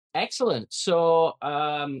Excellent. So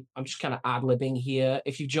I'm just kind of ad-libbing here.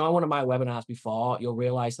 If you joined one of my webinars before, you'll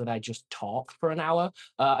realize that I just talk for an hour.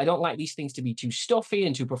 I don't like these things to be too stuffy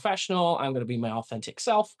and too professional. I'm going to be my authentic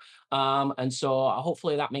self. And so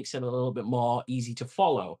hopefully that makes it a little bit more easy to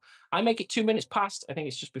follow. I make it 2 minutes past. I think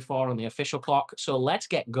it's just before on the official clock. So let's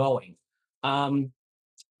get going. Um,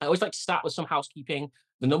 I always like to start with some housekeeping.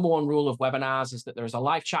 The number one rule of webinars is that there is a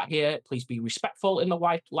live chat here. Please be respectful in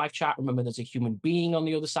the live chat. Remember, there's a human being on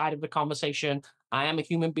the other side of the conversation. I am a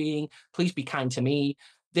human being. Please be kind to me.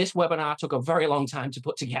 This webinar took a very long time to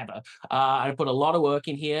put together. I put a lot of work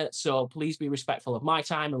in here, so please be respectful of my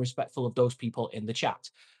time and respectful of those people in the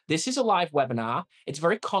chat. This is a live webinar. It's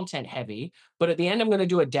very content heavy, but at the end, I'm going to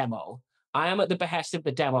do a demo. I am at the behest of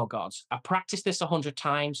the demo gods. I practiced this 100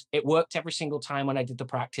 times. It worked every single time when I did the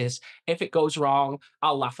practice. If it goes wrong,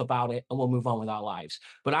 I'll laugh about it and we'll move on with our lives.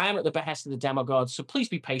 But I am at the behest of the demo gods, so please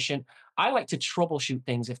be patient. I like to troubleshoot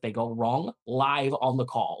things if they go wrong live on the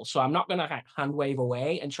call. So I'm not going to hand wave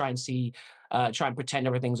away and try and pretend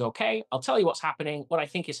everything's okay. I'll tell you what's happening, what I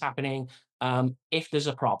think is happening, if there's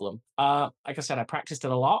a problem. Like I said, I practiced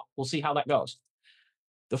it a lot. We'll see how that goes.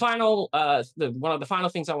 One of the final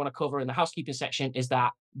things I want to cover in the housekeeping section is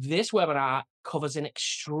that this webinar covers an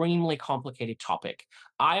extremely complicated topic.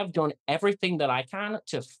 I have done everything that I can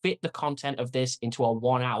to fit the content of this into a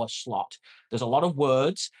 1 hour slot. There's a lot of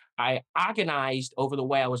words. I agonized over the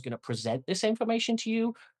way I was going to present this information to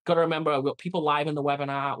you. Got to remember, we've got people live in the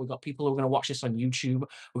webinar. We've got people who are going to watch this on YouTube.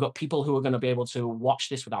 We've got people who are going to be able to watch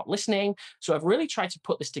this without listening. So I've really tried to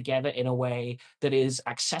put this together in a way that is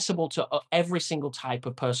accessible to every single type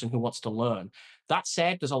of person who wants to learn. That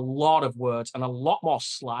said, there's a lot of words and a lot more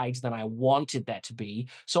slides than I wanted there to be.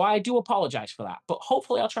 So I do apologize for that. But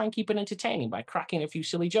hopefully I'll try and keep it entertaining by cracking a few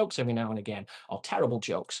silly jokes every now and again, or terrible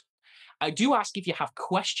jokes. I do ask if you have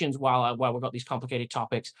questions while we've got these complicated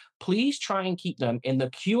topics, please try and keep them in the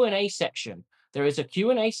Q&A section. There is a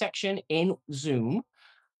Q&A section in Zoom.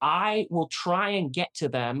 I will try and get to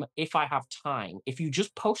them if I have time. If you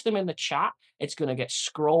just post them in the chat, it's going to get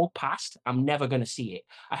scrolled past. I'm never going to see it.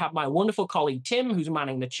 I have my wonderful colleague, Tim, who's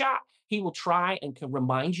manning the chat. He will try and can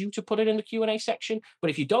remind you to put it in the Q&A section.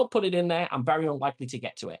 But if you don't put it in there, I'm very unlikely to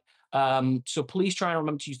get to it. So please try and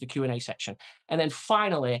remember to use the Q&A section. And then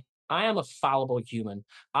finally, I am a fallible human.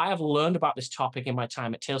 I have learned about this topic in my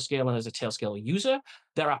time at Tailscale and as a Tailscale user.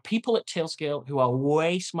 There are people at Tailscale who are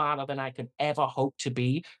way smarter than I could ever hope to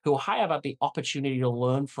be, who I have had the opportunity to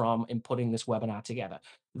learn from in putting this webinar together.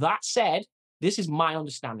 That said, this is my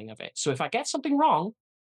understanding of it. So if I get something wrong,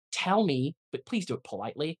 tell me, but please do it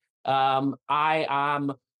politely. I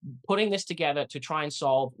am putting this together to try and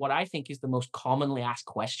solve what I think is the most commonly asked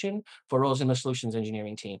question for us in the solutions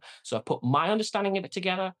engineering team. So I put my understanding of it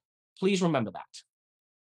together. Please remember that.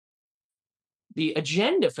 The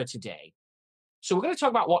agenda for today. So we're going to talk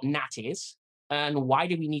about what NAT is and why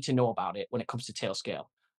do we need to know about it when it comes to Tailscale.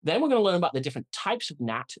 Then we're going to learn about the different types of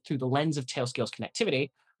NAT through the lens of Tailscale's connectivity.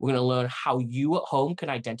 We're going to learn how you at home can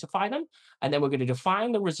identify them. And then we're going to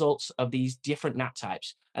define the results of these different NAT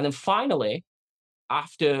types. And then finally,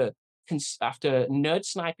 after nerd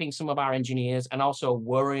sniping some of our engineers and also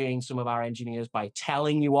worrying some of our engineers by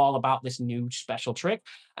telling you all about this new special trick,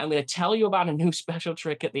 I'm going to tell you about a new special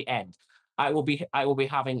trick at the end. I will be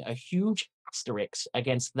having a huge asterisk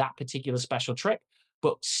against that particular special trick,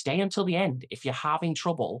 but stay until the end if you're having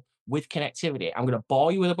trouble with connectivity. I'm going to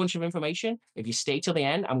bore you with a bunch of information. If you stay till the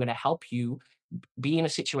end, I'm going to help you be in a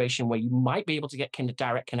situation where you might be able to get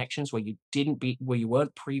direct connections where you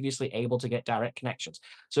weren't previously able to get direct connections.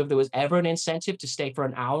 So if there was ever an incentive to stay for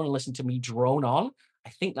an hour and listen to me drone on, I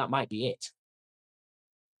think that might be it.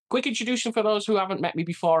 Quick introduction for those who haven't met me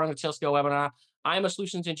before on the Tailscale webinar. I'm a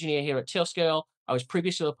solutions engineer here at Tailscale. I was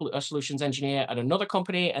previously a solutions engineer at another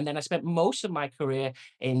company, and then I spent most of my career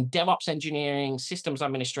in DevOps engineering, systems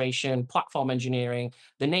administration, platform engineering.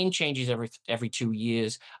 The name changes every 2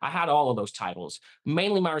 years. I had all of those titles.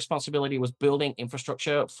 Mainly my responsibility was building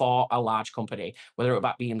infrastructure for a large company, whether it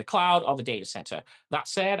be in the cloud or the data center. That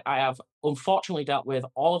said, I have unfortunately dealt with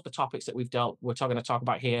all of the topics that we're going to talk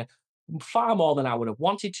about here far more than I would have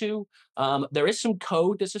wanted to. There is some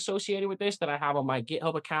code that's associated with this that I have on my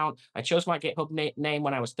GitHub account. I chose my GitHub name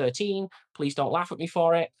when I was 13. Please don't laugh at me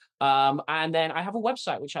for it. And then I have a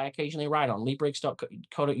website which I occasionally write on,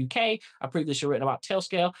 leebriggs.co.uk. I've previously written about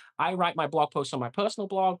Tailscale. I write my blog posts on my personal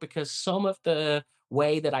blog because some of the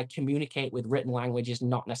way that I communicate with written language is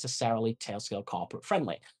not necessarily Tailscale corporate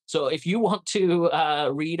friendly. So if you want to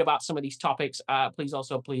read about some of these topics,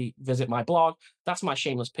 please visit my blog. That's my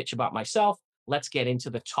shameless pitch about myself. Let's get into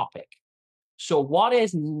the topic. So what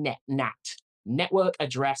is NAT? Network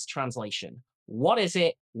Address Translation. What is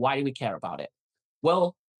it? Why do we care about it?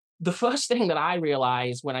 Well, the first thing that I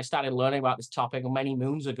realized when I started learning about this topic many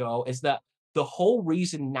moons ago is that the whole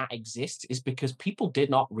reason NAT exists is because people did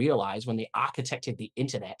not realize when they architected the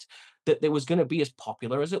internet that it was going to be as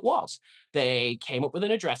popular as it was. They came up with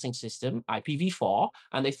an addressing system, IPv4,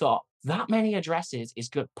 and they thought that many addresses is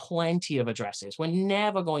good, plenty of addresses. We're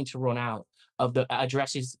never going to run out of the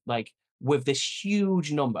addresses like with this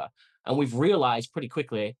huge number. And we've realized pretty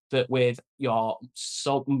quickly that with your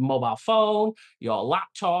mobile phone, your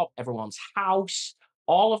laptop, everyone's house,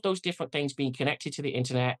 all of those different things being connected to the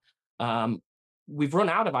internet, um, we've run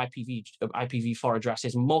out of IPv4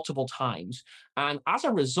 addresses multiple times. And as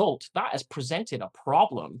a result, that has presented a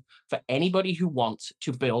problem for anybody who wants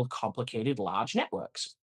to build complicated large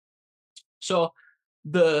networks. So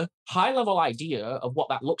the high level idea of what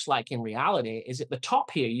that looks like in reality is at the top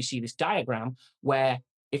here, you see this diagram where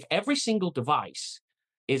if every single device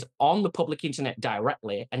is on the public internet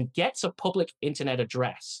directly and gets a public internet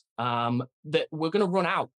address, that we're going to run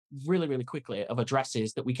out really, really quickly of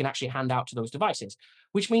addresses that we can actually hand out to those devices,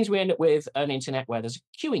 which means we end up with an internet where there's a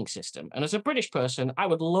queuing system. And as a British person, I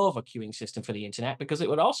would love a queuing system for the internet because it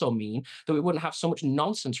would also mean that we wouldn't have so much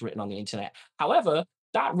nonsense written on the internet. However,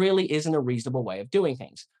 that really isn't a reasonable way of doing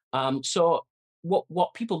things. So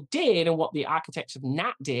what people did and what the architects of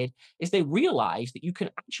NAT did is they realized that you can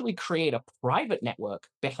actually create a private network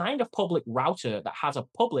behind a public router that has a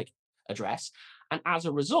public address. And as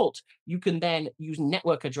a result, you can then use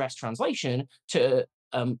network address translation to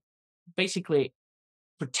basically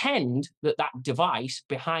pretend that that device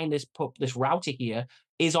behind this router here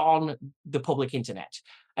is on the public internet.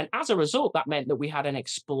 And as a result, that meant that we had an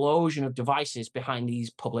explosion of devices behind these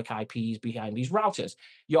public IPs, behind these routers.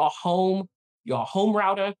 Your home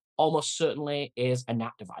router almost certainly is a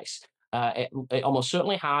NAT device. It almost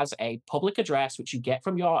certainly has a public address, which you get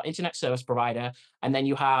from your internet service provider. And then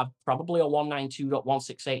you have probably a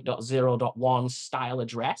 192.168.0.1 style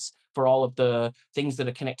address for all of the things that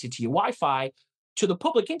are connected to your Wi-Fi. To the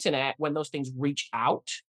public internet, when those things reach out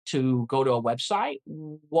to go to a website,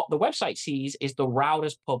 what the website sees is the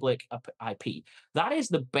router's public IP. That is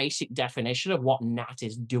the basic definition of what NAT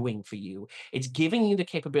is doing for you. It's giving you the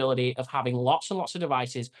capability of having lots and lots of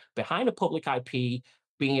devices behind a public IP,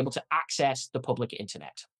 being able to access the public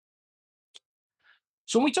internet.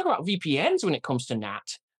 So when we talk about VPNs when it comes to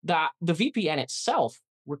NAT, that the VPN itself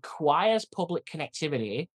requires public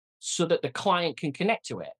connectivity so that the client can connect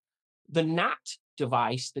to it. The NAT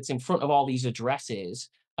device that's in front of all these addresses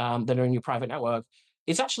that are in your private network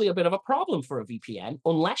is actually a bit of a problem for a VPN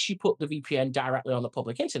unless you put the VPN directly on the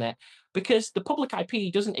public internet, because the public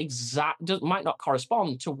IP might not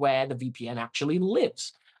correspond to where the VPN actually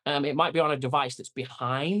lives. It might be on a device that's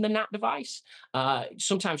behind the NAT device.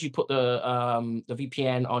 Sometimes you put the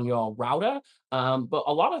VPN on your router, but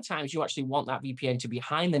a lot of times you actually want that VPN to be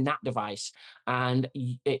behind the NAT device, and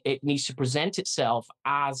it needs to present itself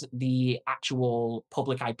as the actual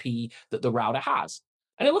public IP that the router has.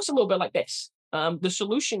 And it looks a little bit like this. The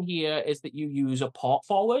solution here is that you use a port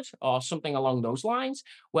forward or something along those lines,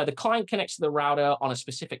 where the client connects to the router on a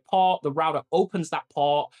specific port. The router opens that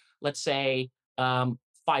port, let's say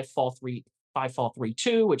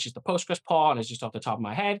 543.5432, which is the Postgres port, and it's just off the top of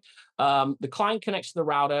my head. The client connects to the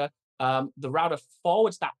router. The router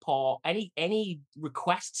forwards that port, any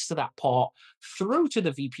requests to that port through to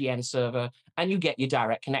the VPN server, and you get your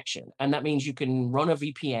direct connection. And that means you can run a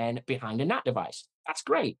VPN behind a NAT device. That's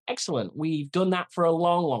great. Excellent. We've done that for a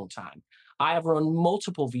long, long time. I have run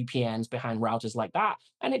multiple VPNs behind routers like that,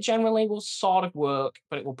 and it generally will sort of work,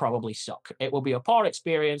 but it will probably suck. It will be a poor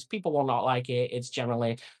experience. People will not like it. It's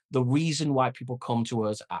generally the reason why people come to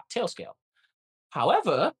us at Tailscale.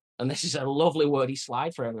 However, and this is a lovely wordy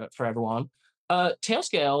slide for everyone,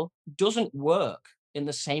 Tailscale doesn't work in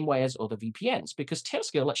the same way as other VPNs because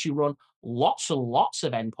Tailscale lets you run lots and lots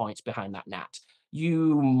of endpoints behind that NAT.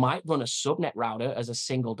 You might run a subnet router as a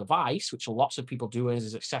single device, which lots of people do as a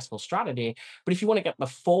successful strategy. But if you want to get the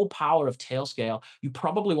full power of Tailscale, you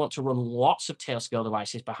probably want to run lots of Tailscale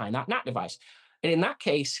devices behind that NAT device. And in that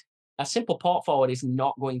case, a simple port forward is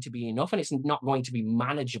not going to be enough, and it's not going to be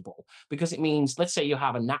manageable, because it means, let's say you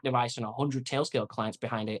have a NAT device and 100 Tailscale clients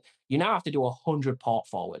behind it. You now have to do 100 port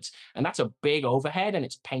forwards, and that's a big overhead, and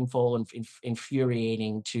it's painful and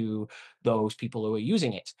infuriating to those people who are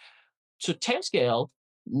using it. So Tailscale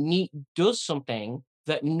does something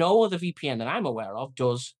that no other VPN that I'm aware of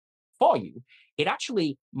does for you. It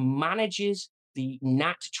actually manages the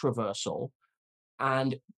NAT traversal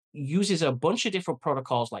and uses a bunch of different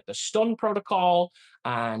protocols like the stun protocol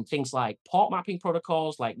and things like port mapping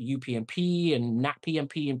protocols like UPnP and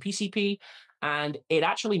NATPMP and PCP. and it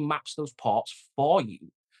actually maps those ports for you.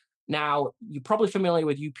 Now, you're probably familiar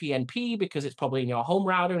with UPnP because it's probably in your home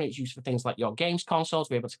router and it's used for things like your games console to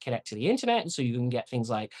be able to connect to the internet. And so you can get things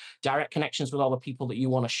like direct connections with all the people that you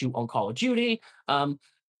want to shoot on Call of Duty.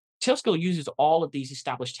 Tailscale uses all of these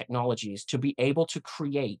established technologies to be able to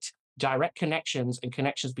create direct connections and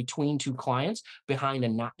connections between two clients behind a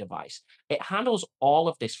NAT device. It handles all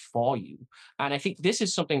of this for you. And I think this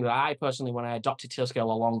is something that I personally, when I adopted Tailscale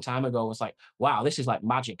a long time ago, was like, wow, this is like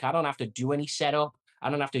magic. I don't have to do any setup. I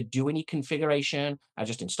don't have to do any configuration. I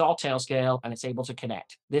just install Tailscale and it's able to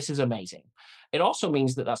connect. This is amazing. It also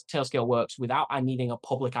means that Tailscale works without needing a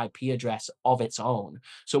public IP address of its own.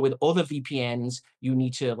 So with other VPNs, you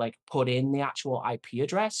need to like put in the actual IP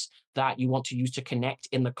address that you want to use to connect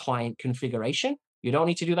in the client configuration. You don't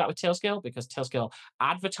need to do that with Tailscale because Tailscale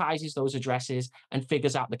advertises those addresses and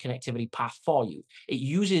figures out the connectivity path for you. It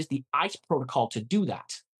uses the ICE protocol to do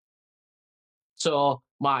that. So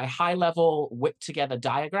my high level whipped together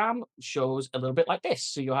diagram shows a little bit like this.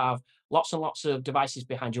 So you have lots and lots of devices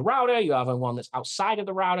behind your router. You have one that's outside of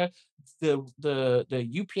the router. The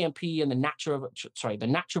UPnP and the NAT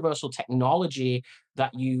Traversal technology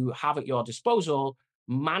that you have at your disposal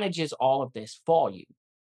manages all of this for you.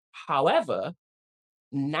 However,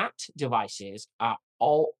 NAT devices are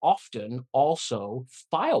all often also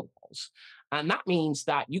firewalls. And that means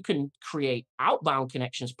that you can create outbound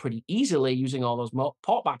connections pretty easily using all those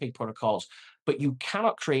port mapping protocols, but you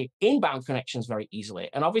cannot create inbound connections very easily.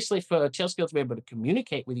 And obviously, for Tailscale to be able to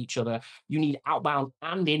communicate with each other, you need outbound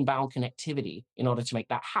and inbound connectivity in order to make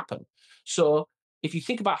that happen. So if you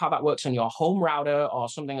think about how that works on your home router or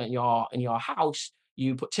something in your house,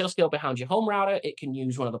 you put Tailscale behind your home router. It can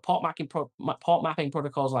use one of the port mapping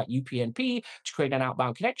protocols like UPnP to create an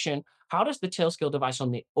outbound connection. How does the Tailscale device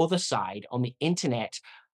on the other side, on the internet,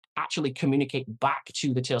 actually communicate back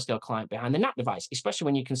to the Tailscale client behind the NAT device, especially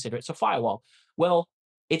when you consider it's a firewall? Well,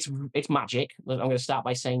 it's magic. I'm going to start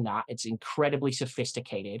by saying that it's incredibly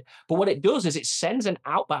sophisticated. But what it does is it sends an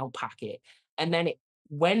outbound packet, and then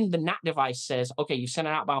when the NAT device says, "Okay, you sent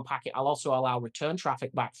an outbound packet, I'll also allow return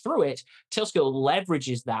traffic back through it." Tailscale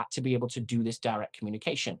leverages that to be able to do this direct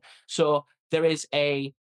communication. So there is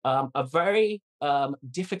a very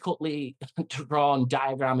difficultly drawn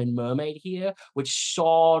diagram in Mermaid here, which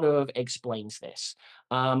sort of explains this.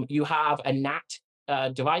 You have a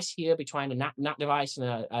NAT device here between a NAT device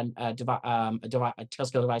and a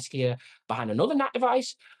Tailscale device here behind another NAT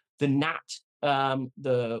device. The NAT,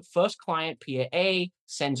 the first client, peer A,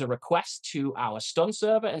 sends a request to our stun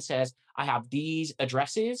server and says, I have these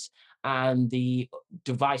addresses. And the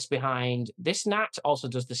device behind this NAT also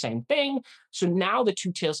does the same thing. So now the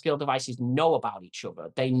two Tailscale devices know about each other.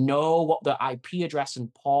 They know what the IP address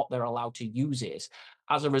and port they're allowed to use is.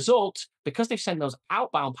 As a result, because they send those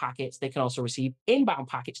outbound packets, they can also receive inbound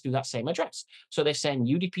packets through that same address. So they send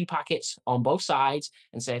UDP packets on both sides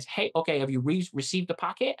and says, hey, okay, have you received the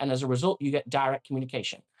packet? And as a result, you get direct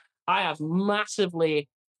communication. I have massively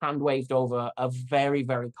hand waved over a very,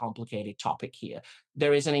 very complicated topic here.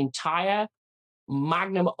 There is an entire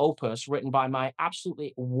magnum opus written by my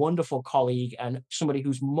absolutely wonderful colleague and somebody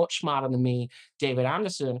who's much smarter than me, David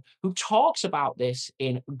Anderson, who talks about this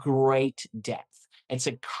in great depth. It's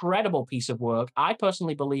an incredible piece of work. I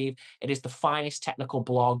personally believe it is the finest technical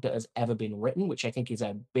blog that has ever been written, which I think is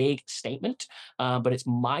a big statement, but it's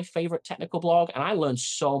my favorite technical blog, and I learned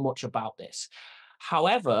so much about this.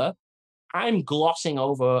 However, I'm glossing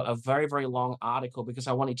over a very, very long article because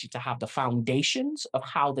I wanted you to have the foundations of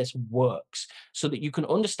how this works so that you can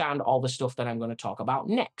understand all the stuff that I'm going to talk about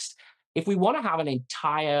next. If we want to have an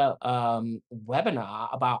entire webinar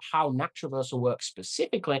about how NAT Traversal works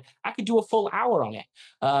specifically, I could do a full hour on it.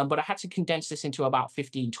 But I had to condense this into about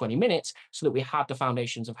 15, 20 minutes so that we had the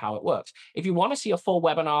foundations of how it works. If you want to see a full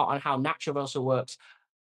webinar on how NAT Traversal works,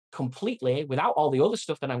 completely without all the other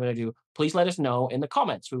stuff that I'm going to do, please let us know in the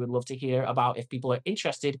comments. We would love to hear about if people are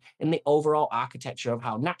interested in the overall architecture of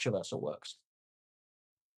how NAT Traversal works.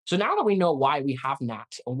 So now that we know why we have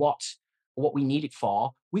NAT and what we need it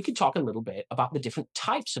for, we can talk a little bit about the different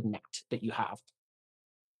types of NAT that you have.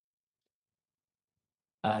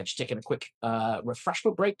 Just taking a quick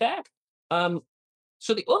refreshment break there.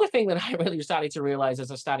 So the other thing that I really started to realize as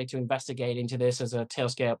I started to investigate into this as a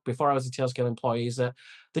Tailscale, before I was a Tailscale employee, is that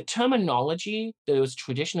the terminology that was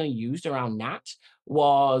traditionally used around NAT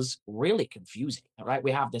was really confusing. Right? We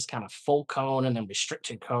have this kind of full cone and then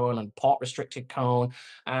restricted cone and port restricted cone.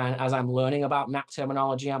 And as I'm learning about NAT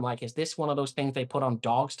terminology, I'm like, is this one of those things they put on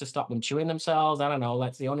dogs to stop them chewing themselves? I don't know.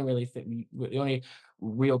 That's the only the only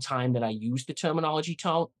real time that I use the terminology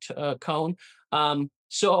cone.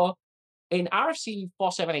 So in RFC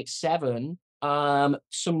 4787, some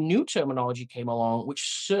new terminology came along,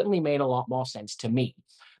 which certainly made a lot more sense to me.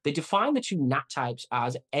 They defined the two NAT types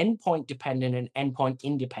as endpoint dependent and endpoint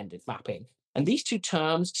independent mapping. And these two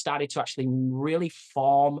terms started to actually really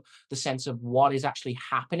form the sense of what is actually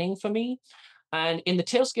happening for me. And in the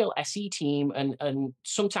Tailscale SE team and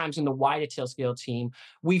sometimes in the wider Tailscale team,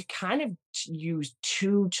 we've kind of used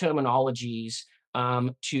two terminologies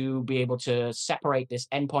to be able to separate this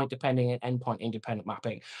endpoint dependent and endpoint independent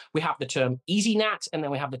mapping. We have the term easy NAT and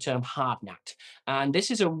then we have the term hard NAT. And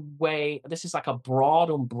this is like a broad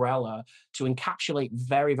umbrella to encapsulate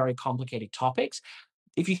very, very complicated topics.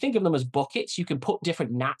 If you think of them as buckets, you can put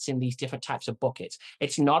different NATs in these different types of buckets.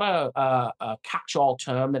 It's not a catch-all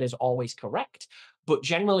term that is always correct, but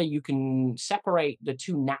generally you can separate the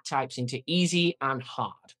two NAT types into easy and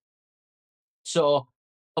hard. So,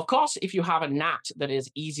 of course, if you have a NAT that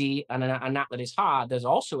is easy and a NAT that is hard, there's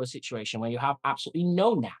also a situation where you have absolutely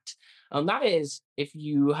no NAT. And that is if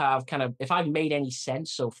I've made any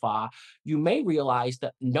sense so far, you may realize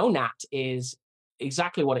that no NAT is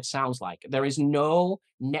exactly what it sounds like. There is no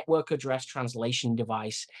network address translation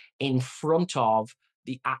device in front of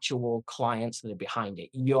the actual clients that are behind it.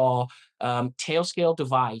 Your Tailscale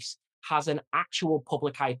device has an actual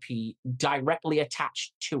public IP directly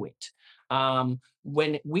attached to it.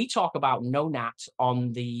 When we talk about no NAT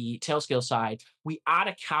on the Tailscale side, we add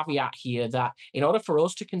a caveat here that in order for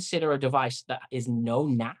us to consider a device that is no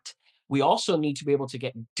NAT, we also need to be able to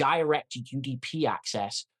get direct UDP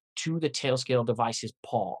access to the Tailscale device's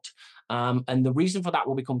port. And the reason for that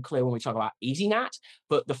will become clear when we talk about easy NAT.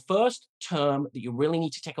 But the first term that you really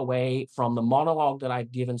need to take away from the monologue that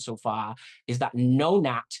I've given so far is that no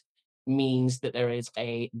NAT means that there is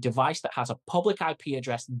a device that has a public IP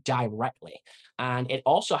address directly. And it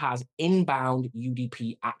also has inbound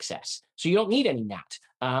UDP access. So you don't need any NAT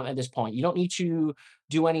at this point. You don't need to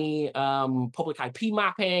do any public IP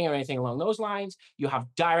mapping or anything along those lines. You have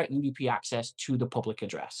direct UDP access to the public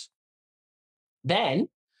address. Then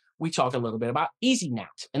we talk a little bit about easy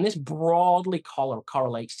NAT, and this broadly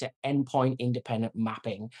correlates to endpoint independent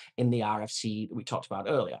mapping in the RFC that we talked about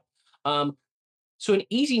earlier. So an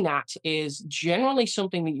easy NAT is generally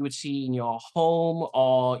something that you would see in your home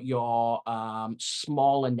or your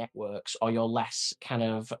smaller networks or your less kind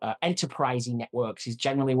of enterprisey networks is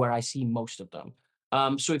generally where I see most of them.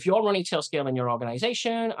 So if you're running Tailscale in your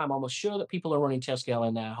organization, I'm almost sure that people are running Tailscale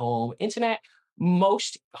in their home internet.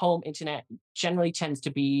 Most home internet generally tends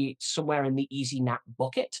to be somewhere in the easy NAT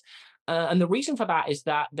bucket. And the reason for that is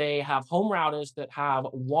that they have home routers that have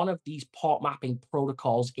one of these port mapping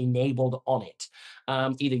protocols enabled on it,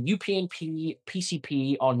 either UPnP,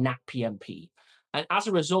 PCP, or NAT PMP. And as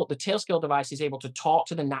a result, the Tailscale device is able to talk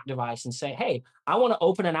to the NAT device and say, hey, I want to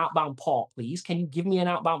open an outbound port, please. Can you give me an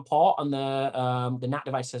outbound port? And the NAT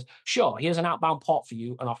device says, sure, here's an outbound port for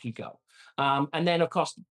you, and off you go. And then, of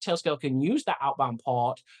course, Tailscale can use that outbound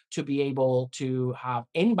port to be able to have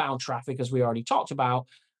inbound traffic, as we already talked about.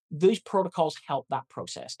 These protocols help that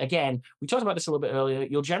process. Again, we talked about this a little bit earlier.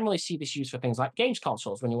 You'll generally see this used for things like games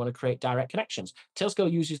consoles when you want to create direct connections.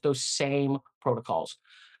 Tailscale uses those same protocols.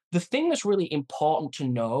 The thing that's really important to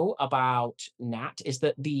know about NAT is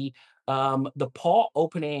that the port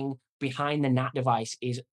opening behind the NAT device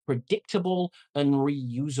is predictable and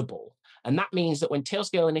reusable. And that means that when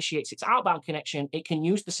Tailscale initiates its outbound connection, it can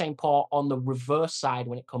use the same port on the reverse side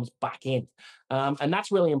when it comes back in. And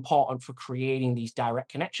that's really important for creating these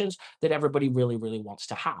direct connections that everybody really, really wants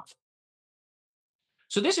to have.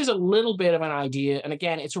 So this is a little bit of an idea. And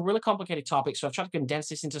again, it's a really complicated topic. So I've tried to condense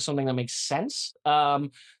this into something that makes sense. So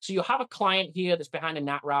you have a client here that's behind a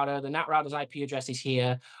NAT router. The NAT router's IP address is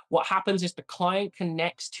here. What happens is the client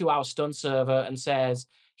connects to our stun server and says,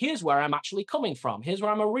 here's where I'm actually coming from. Here's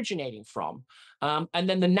where I'm originating from. And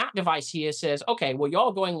then the NAT device here says, okay, well,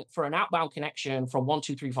 you're going for an outbound connection from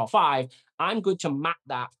 12345. I'm good to map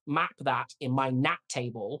that in my NAT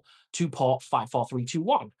table to port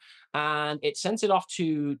 54321. And it sends it off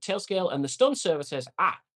to Tailscale, and the stun server says,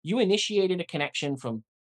 you initiated a connection from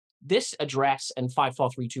this address and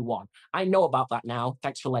 54321. I know about that now.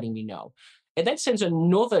 Thanks for letting me know. It then sends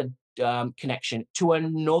another connection to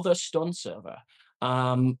another stun server.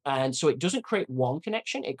 And so it doesn't create one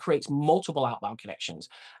connection, it creates multiple outbound connections.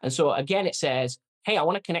 And so again, it says, hey, I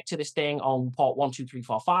want to connect to this thing on port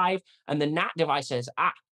 12345. And the NAT device says,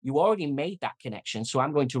 you already made that connection, so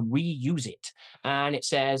I'm going to reuse it. And it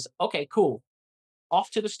says, okay, cool. Off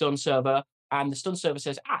to the stun server. And the stun server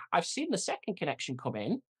says, I've seen the second connection come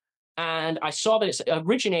in. And I saw that it's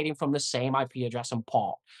originating from the same IP address and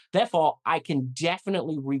port. Therefore, I can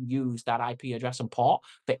definitely reuse that IP address and port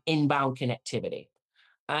for inbound connectivity.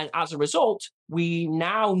 And as a result, we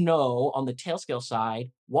now know on the Tailscale side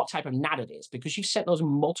what type of NAT it is, because you've set those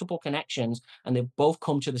multiple connections and they've both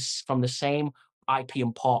come to this from the same IP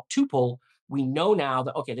and port tuple. We know now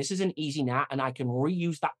that, okay, this is an easy NAT and I can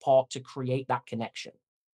reuse that port to create that connection.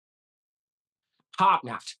 Hard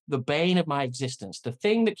NAT, the bane of my existence, the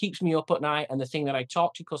thing that keeps me up at night and the thing that I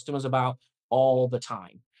talk to customers about all the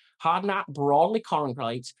time. Hard NAT broadly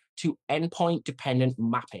correlates to endpoint dependent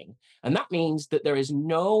mapping. And that means that there is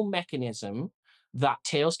no mechanism that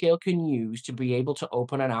Tailscale can use to be able to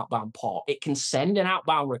open an outbound port. It can send an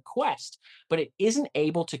outbound request, but it isn't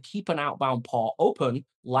able to keep an outbound port open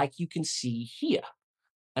like you can see here.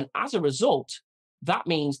 And as a result, that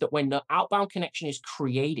means that when the outbound connection is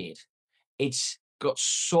created, it's got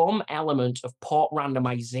some element of port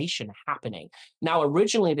randomization happening. Now,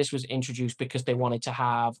 originally, this was introduced because they wanted to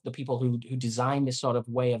have the people who designed this sort of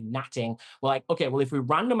way of natting were like, okay, well, if we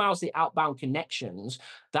randomize the outbound connections,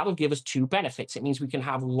 that'll give us two benefits. It means we can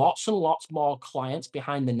have lots and lots more clients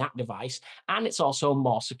behind the NAT device, and it's also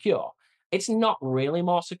more secure. It's not really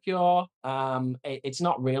more secure. It's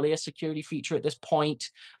not really a security feature at this point.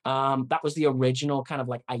 That was the original kind of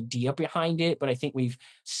like idea behind it, but I think we've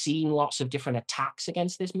seen lots of different attacks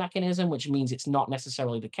against this mechanism, which means it's not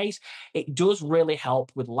necessarily the case. It does really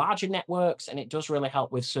help with larger networks, and it does really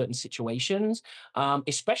help with certain situations,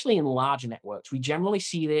 especially in larger networks. We generally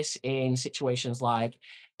see this in situations like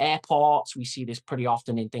airports. We see this pretty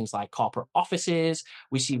often in things like corporate offices.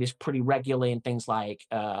 We see this pretty regularly in things like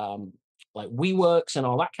WeWorks and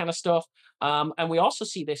all that kind of stuff. And we also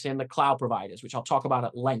see this in the cloud providers, which I'll talk about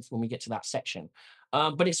at length when we get to that section.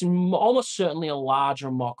 But it's almost certainly a larger,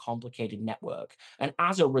 more complicated network. And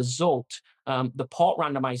as a result, the port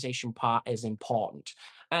randomization part is important.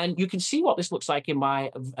 And you can see what this looks like in my,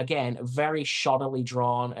 again, very shoddily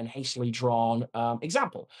drawn and hastily drawn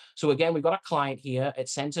example. So again, we've got a client here. It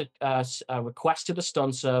sends a request to the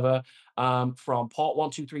stun server from port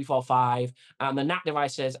 12345, and the NAT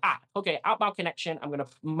device says, okay, outbound connection. I'm going to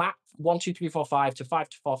map 12345 to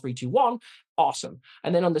 524321. Awesome.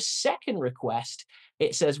 And then on the second request,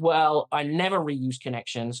 it says, well, I never reuse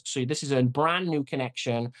connections, so this is a brand new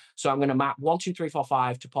connection. So I'm going to map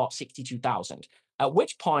 12345 to port 62,000. At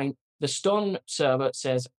which point, the stun server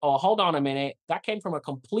says, oh, hold on a minute. That came from a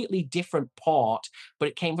completely different port, but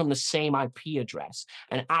it came from the same IP address.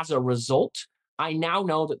 And as a result, I now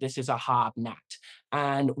know that this is a hard NAT.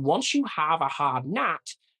 And once you have a hard NAT,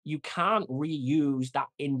 you can't reuse that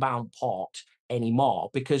inbound port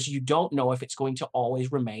anymore because you don't know if it's going to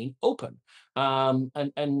always remain open.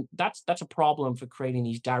 And that's a problem for creating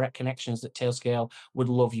these direct connections that Tailscale would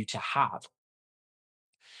love you to have.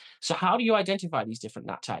 So how do you identify these different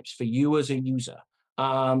NAT types for you as a user?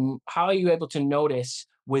 How are you able to notice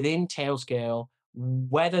within Tailscale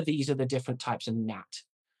whether these are the different types of NAT?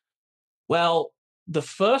 Well, the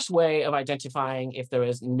first way of identifying if there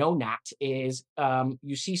is no NAT is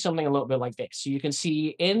you see something a little bit like this. So you can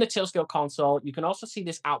see in the Tailscale console, you can also see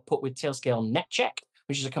this output with Tailscale net check,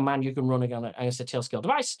 which is a command you can run against a Tailscale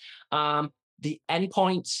device. The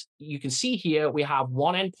endpoints you can see here, we have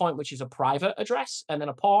one endpoint, which is a private address, and then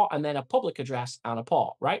a port, and then a public address and a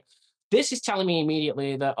port, right? This is telling me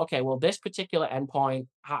immediately that, okay, well, this particular endpoint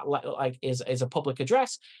is a public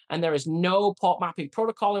address, and there is no port mapping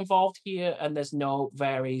protocol involved here, and there's no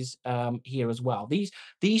varies here as well.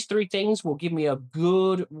 These three things will give me a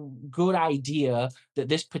good idea that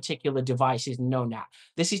this particular device is no NAT.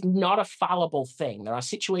 This is not a fallible thing. There are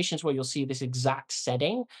situations where you'll see this exact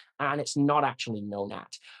setting, and it's not actually no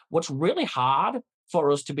NAT. What's really hard for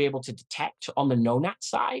us to be able to detect on the no NAT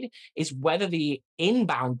side is whether the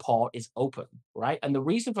inbound port is open, right? And the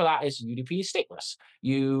reason for that is UDP is stateless.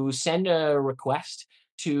 You send a request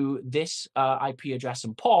to this IP address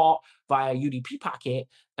and port via UDP packet,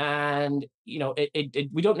 and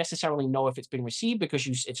we don't necessarily know if it's been received because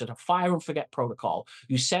it's a fire and forget protocol.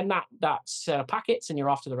 You send that set of packets and you're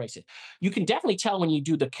off to the races. You can definitely tell when you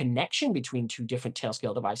do the connection between two different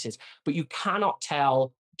Tailscale devices, but you cannot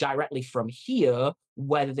tell directly from here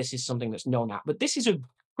whether this is something that's no NAT. But this is a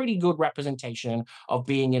pretty good representation of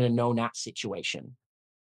being in a no NAT situation.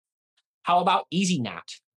 How about easy NAT?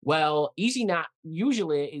 Well, easy NAT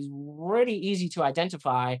usually is really easy to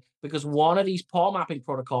identify because one of these port mapping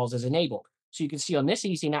protocols is enabled. So you can see on this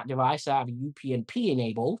easy NAT device, I have UPnP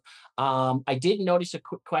enabled. I did notice a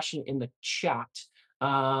quick question in the chat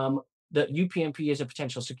that UPnP is a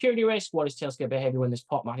potential security risk. What is Tailscale behavior when this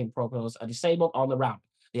port mapping protocols are disabled on the route?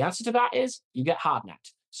 The answer to that is you get hard NAT.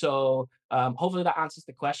 So hopefully that answers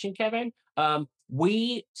the question, Kevin.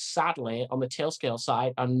 We sadly, on the Tailscale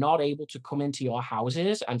side, are not able to come into your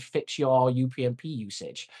houses and fix your UPnP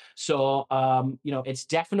usage. So, it's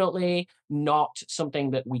definitely not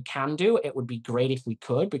something that we can do. It would be great if we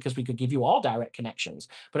could, because we could give you all direct connections.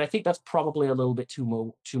 But I think that's probably a little bit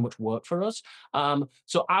too much work for us.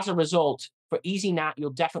 So as a result, for EasyNAT, you'll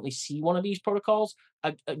definitely see one of these protocols.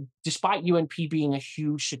 Despite UNP being a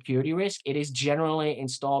huge security risk, it is generally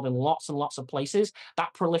installed in lots and lots of places.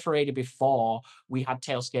 That proliferated before we had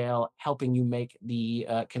Tailscale helping you make the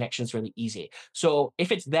connections really easy. So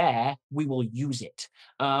if it's there, we will use it.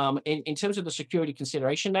 In terms of the security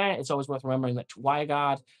consideration there, it's always worth remembering that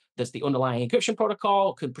WireGuard, that's the underlying encryption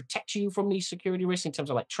protocol, can protect you from these security risks in terms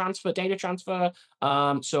of like data transfer.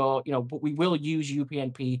 But we will use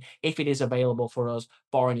UPnP if it is available for us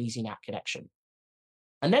for an EasyNAT connection.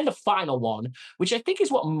 And then the final one, which I think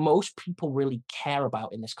is what most people really care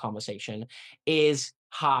about in this conversation, is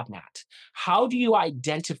hard NAT. How do you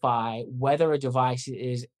identify whether a device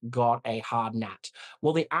is got a hard NAT?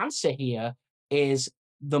 Well, the answer here is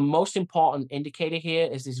the most important indicator here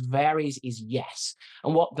is this varies is yes.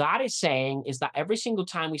 And what that is saying is that every single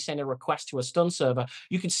time we send a request to a stun server,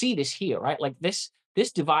 you can see this here, right? Like this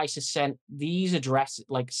device has sent these addresses,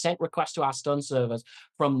 like sent requests to our stun servers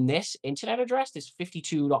from this internet address, this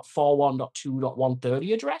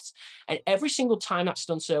 52.41.2.130 address. And every single time that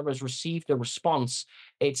stun server has received a response,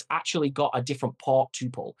 it's actually got a different port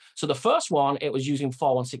tuple. So the first one, it was using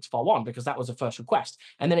 41641 because that was the first request.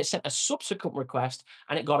 And then it sent a subsequent request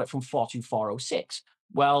and it got it from 42406.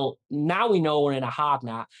 Well, now we know we're in a hard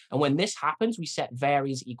NAT. And when this happens, we set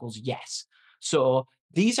varies equals yes. So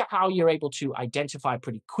these are how you're able to identify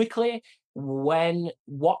pretty quickly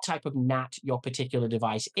what type of NAT your particular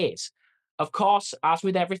device is. Of course, as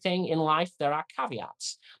with everything in life, there are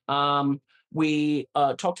caveats. We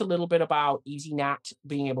talked a little bit about EasyNAT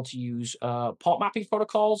being able to use port mapping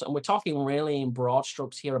protocols, and we're talking really in broad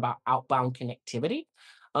strokes here about outbound connectivity.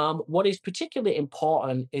 What is particularly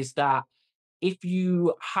important is that if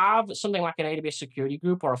you have something like an AWS security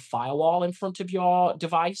group or a firewall in front of your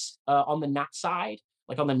device on the NAT side,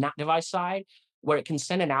 like on the NAT device side, where it can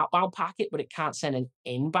send an outbound packet, but it can't send an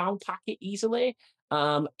inbound packet easily,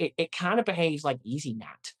 it kind of behaves like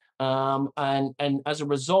EasyNAT. And as a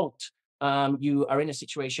result, you are in a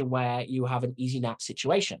situation where you have an EasyNAT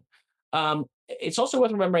situation. It's also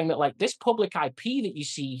worth remembering that like this public IP that you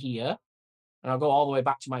see here, and I'll go all the way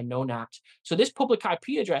back to my no NAT. So this public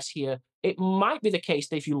IP address here, it might be the case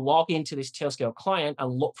that if you log into this Tailscale client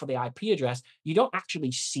and look for the IP address, you don't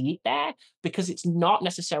actually see it there because it's not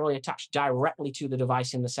necessarily attached directly to the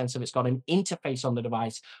device in the sense of it's got an interface on the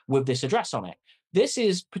device with this address on it. This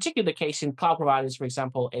is particularly the case in cloud providers, for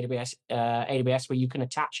example, AWS, where you can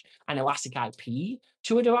attach an elastic IP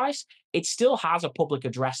to a device. It still has a public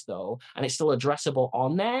address though, and it's still addressable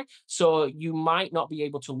on there. So you might not be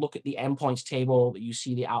able to look at the endpoints table that you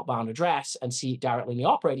see the outbound address and see it directly in the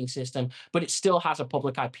operating system, but it still has a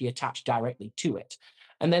public IP attached directly to it.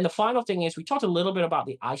 And then the final thing is we talked a little bit about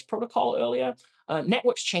the ICE protocol earlier.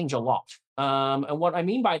 Networks change a lot. And what I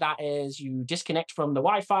mean by that is you disconnect from the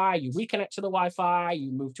Wi-Fi, you reconnect to the Wi-Fi,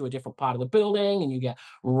 you move to a different part of the building, and you get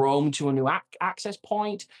roamed to a new access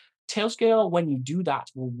point. Tailscale, when you do that,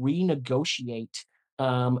 will renegotiate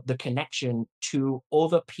the connection to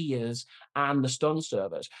other peers and the stun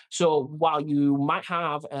servers. So while you might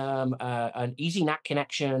have an easy NAT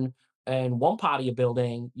connection in one part of your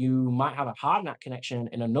building, you might have a hard NAT connection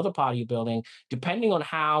in another part of your building, depending on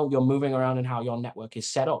how you're moving around and how your network is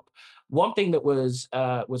set up. One thing that has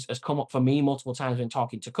come up for me multiple times when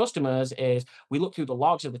talking to customers is we look through the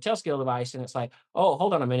logs of the Tailscale device and it's like, oh,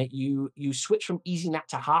 hold on a minute, you switched from EasyNAT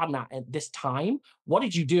to hardNAT at this time. What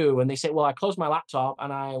did you do? And they say, well, I closed my laptop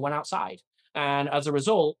and I went outside, and as a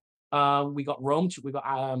result, we got roamed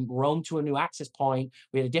to a new access point.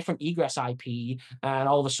 We had a different egress IP, and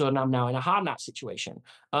all of a sudden, I'm now in a hard NAT situation.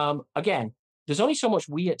 Again, there's only so much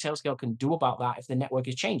we at Tailscale can do about that if the network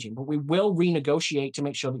is changing, but we will renegotiate to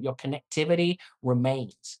make sure that your connectivity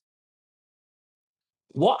remains.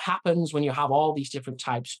 What happens when you have all these different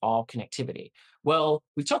types of connectivity? Well,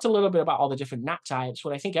 we've talked a little bit about all the different NAT types.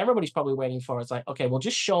 What I think everybody's probably waiting for is like, okay, well,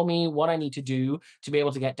 just show me what I need to do to be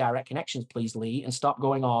able to get direct connections, please, Lee, and stop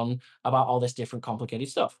going on about all this different complicated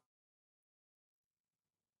stuff.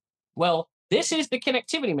 Well, this is the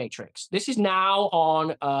connectivity matrix. This is now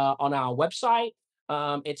on our website.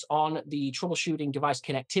 It's on the troubleshooting device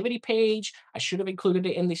connectivity page. I should have included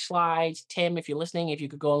it in the slides. Tim, if you're listening, if you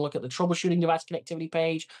could go and look at the troubleshooting device connectivity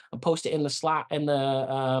page and post it in the Slack in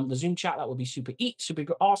the Zoom chat, that would be super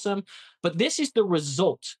awesome. But this is the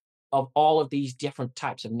result of all of these different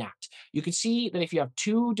types of NAT. You can see that if you have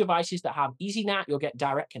two devices that have easy NAT, you'll get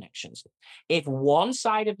direct connections. If one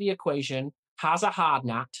side of the equation has a hard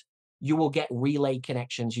NAT, you will get relay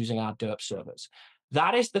connections using our DERP servers.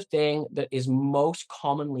 That is the thing that is most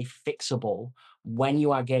commonly fixable when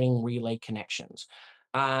you are getting relay connections.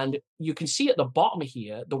 And you can see at the bottom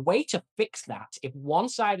here, the way to fix that, if one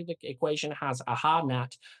side of the equation has a hard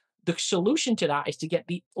NAT, the solution to that is to get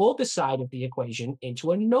the other side of the equation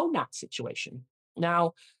into a no NAT situation.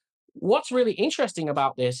 Now, what's really interesting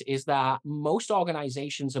about this is that most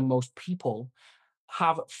organizations and most people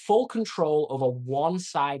have full control over one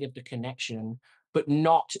side of the connection, but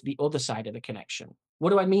not the other side of the connection. What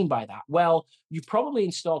do I mean by that? Well, you've probably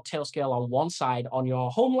installed Tailscale on one side on your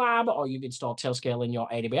home lab, or you've installed Tailscale in your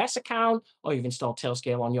AWS account, or you've installed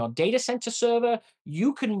Tailscale on your data center server.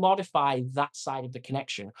 You can modify that side of the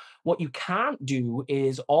connection. What you can't do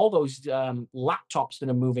is all those laptops that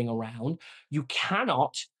are moving around, you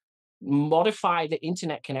cannot modify the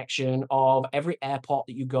internet connection of every airport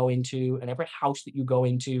that you go into and every house that you go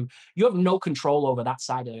into. You have no control over that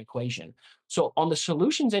side of the equation. So on the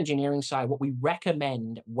solutions engineering side, what we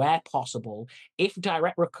recommend where possible, if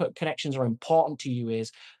direct connections are important to you,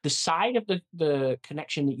 is the side of the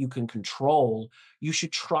connection that you can control, you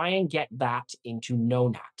should try and get that into no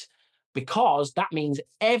NAT. Because that means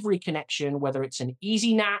every connection, whether it's an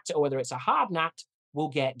easy NAT or whether it's a hard NAT, will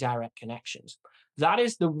get direct connections. That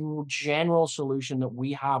is the general solution that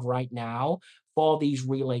we have right now for these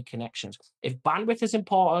relay connections. If bandwidth is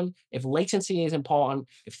important, if latency is important,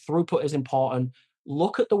 if throughput is important,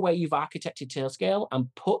 look at the way you've architected Tailscale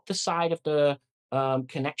and put the side of the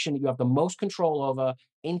connection that you have the most control over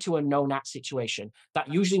into a no NAT situation.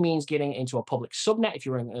 That usually means getting into a public subnet if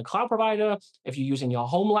you're in a cloud provider. If you're using your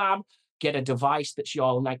home lab, get a device that's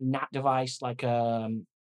your like NAT device, like your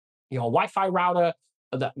Wi-Fi router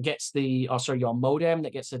that gets your modem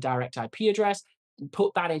that gets the direct IP address,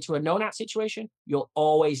 put that into a no NAT situation, you'll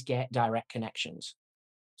always get direct connections.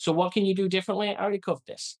 So what can you do differently? I already covered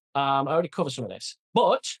this. I already covered some of this.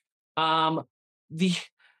 But the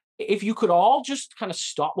if you could all just kind of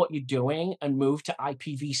stop what you're doing and move to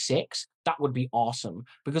IPv6, that would be awesome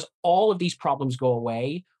because all of these problems go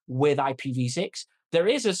away with IPv6. There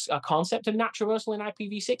is a concept of NAT traversal in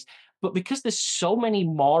IPv6, but because there's so many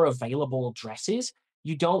more available addresses,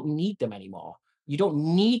 you don't need them anymore. You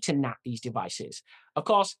don't need to NAT these devices. Of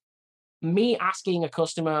course, me asking a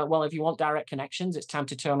customer, well, if you want direct connections, it's time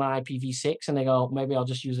to turn on IPv6, and they go, maybe I'll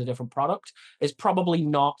just use a different product, is probably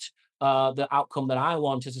not the outcome that I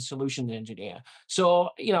want as a solutions engineer. So,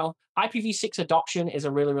 IPv6 adoption is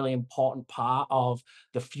a really, really important part of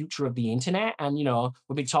the future of the internet. And,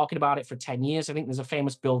 we've been talking about it for 10 years. I think there's a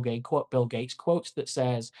famous Bill Gates quote that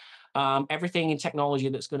says, everything in technology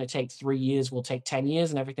that's going to take 3 years will take 10 years,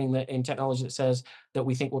 and everything that in technology that says that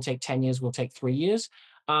we think will take 10 years will take 3 years.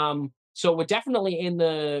 So we're definitely in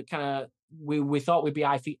the kind of we thought we'd be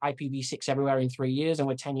IPv6 everywhere in 3 years, and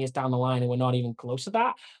we're 10 years down the line, and we're not even close to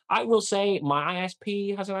that. I will say my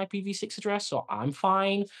ISP has an IPv6 address, so I'm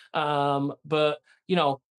fine. But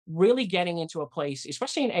really getting into a place,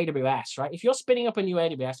 especially in AWS, right? If you're spinning up a new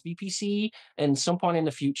AWS VPC and some point in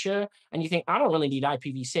the future, and you think I don't really need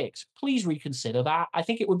IPv6, please reconsider that. I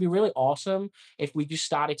think it would be really awesome if we just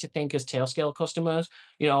started to think as Tailscale customers.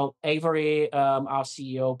 Avery, our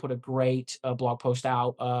CEO, put a great blog post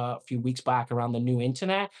out a few weeks back around the new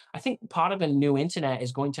internet. I think part of the new internet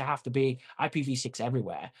is going to have to be IPv6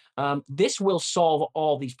 everywhere. This will solve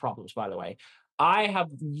all these problems, by the way. I've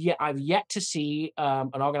yet to see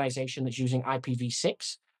an organization that's using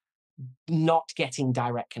IPv6 not getting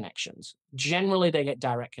direct connections. Generally, they get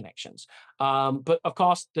direct connections. But of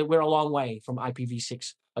course, we're a long way from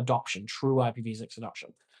IPv6 adoption, true IPv6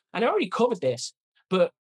 adoption. And I already covered this,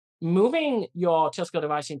 but moving your Tailscale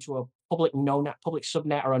device into a public public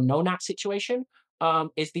subnet or a no NAT situation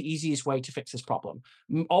is the easiest way to fix this problem.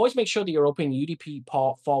 Always make sure that you're opening UDP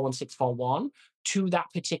port 41641 to that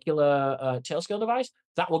particular Tailscale device.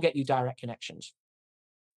 That will get you direct connections.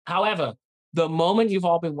 However, the moment you've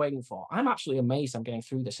all been waiting for, I'm absolutely amazed I'm getting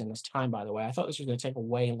through this in this time, by the way. I thought this was going to take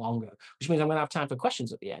way longer, which means I'm going to have time for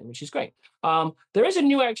questions at the end, which is great. There is a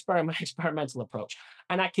new experimental approach,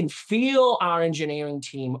 and I can feel our engineering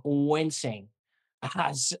team wincing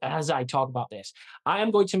as I talk about this. I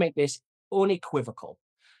am going to make this unequivocal.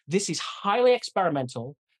 This is highly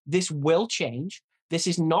experimental. This will change. This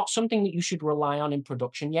is not something that you should rely on in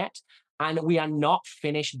production yet, and we are not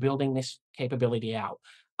finished building this capability out.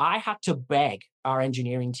 I had to beg our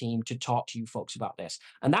engineering team to talk to you folks about this.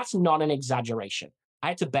 And that's not an exaggeration. I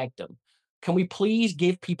had to beg them. can we please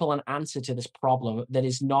give people an answer to this problem that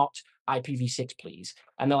is not IPv6, please?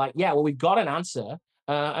 And they're like, yeah, well, we've got an answer.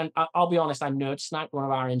 And I'll be honest, I nerd sniped one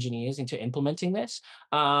of our engineers into implementing this.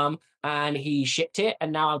 And he shipped it,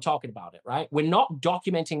 and now I'm talking about it, right? We're not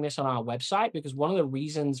documenting this on our website because one of the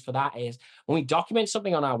reasons for that is when we document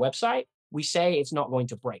something on our website, we say it's not going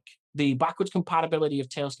to break. The backwards compatibility of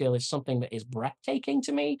Tailscale is something that is breathtaking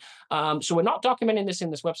to me. So we're not documenting this in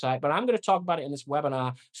this website, but I'm going to talk about it in this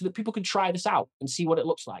webinar so that people can try this out and see what it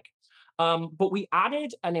looks like. But we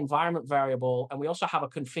added an environment variable, and we also have a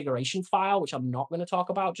configuration file, which I'm not going to talk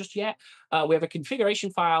about just yet. We have a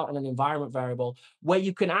configuration file and an environment variable where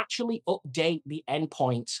you can actually update the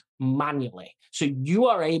endpoints manually. So you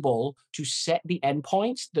are able to set the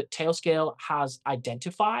endpoints that Tailscale has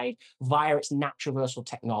identified via its NAT Traversal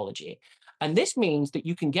technology. And this means that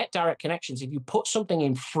you can get direct connections if you put something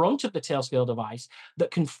in front of the Tailscale device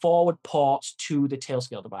that can forward ports to the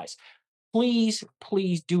Tailscale device. Please,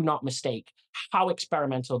 please do not mistake how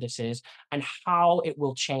experimental this is and how it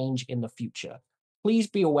will change in the future. Please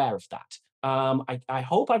be aware of that. I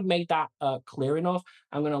hope I've made that clear enough.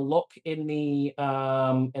 I'm going to look in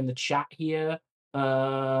the chat here.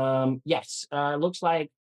 Yes, looks like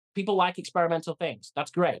people like experimental things.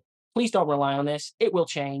 That's great. Please don't rely on this. It will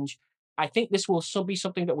change. I think this will be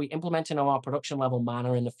something that we implement in our production level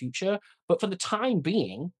manner in the future. But for the time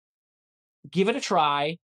being, give it a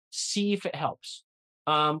try, see if it helps.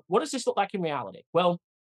 What does this look like in reality? Well,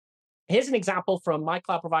 here's an example from my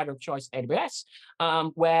cloud provider of choice, AWS,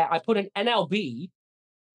 where I put an NLB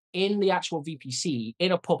in the actual VPC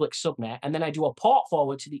in a public subnet, and then I do a port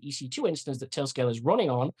forward to the EC2 instance that Tailscale is running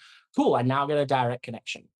on. Cool, I now get a direct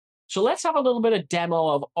connection. So let's have a little bit of demo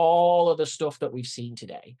of all of the stuff that we've seen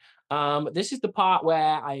today. This is the part where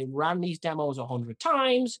I ran these demos 100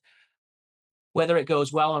 times. Whether it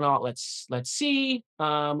goes well or not, let's see.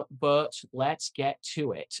 But let's get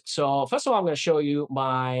to it. So first of all, I'm going to show you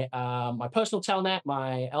my my personal telnet,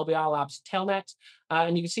 my LBR Labs telnet,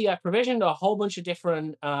 and you can see I've provisioned a whole bunch of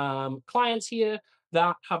different clients here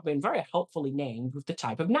that have been very helpfully named with the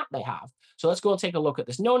type of NAT they have. So let's go and take a look at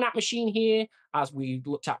this no NAT machine here. As we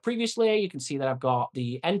looked at previously, you can see that I've got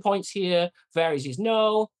the endpoints here. Varies is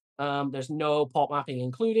no. There's no port mapping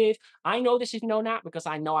included. I know this is no NAT because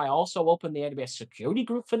I know I also opened the AWS security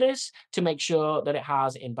group for this to make sure that it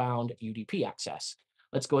has inbound UDP access.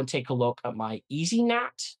 Let's go and take a look at my easy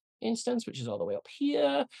NAT instance, which is all the way up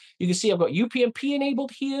here. You can see I've got UPnP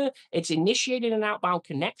enabled here. It's initiated an outbound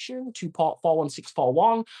connection to port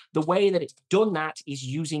 41641. The way that it's done that is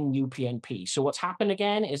using UPnP. So what's happened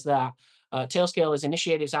again is that Tailscale has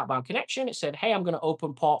initiated its outbound connection. It said, hey, I'm going to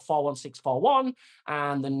open port 41641.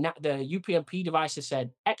 And the UPnP device has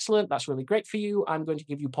said, excellent, that's really great for you. I'm going to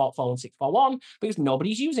give you port 41641 because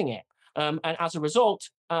nobody's using it. And as a result,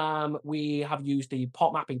 we have used the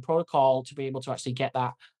port mapping protocol to be able to actually get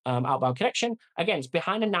that outbound connection. Again, it's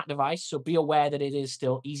behind a NAT device, so be aware that it is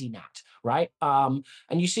still easy NAT, right? And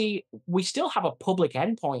you see, we still have a public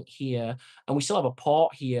endpoint here, and we still have a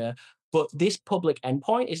port here, but this public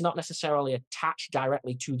endpoint is not necessarily attached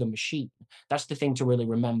directly to the machine. That's the thing to really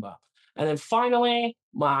remember. And then finally,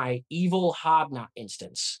 my evil hard NAT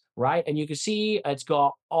instance, right? And you can see it's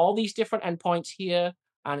got all these different endpoints here,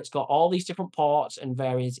 and it's got all these different ports, and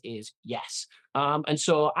varies is yes. And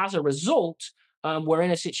so as a result, we're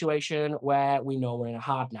in a situation where we know we're in a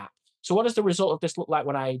hard NAT. So what does the result of this look like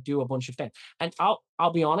when I do a bunch of things? And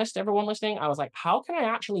I'll be honest, everyone listening, I was like, how can I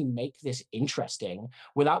actually make this interesting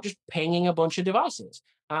without just pinging a bunch of devices?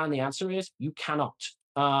 And the answer is you cannot.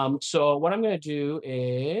 So what I'm going to do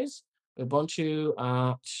is Ubuntu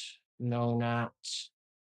at nonat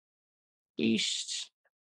east.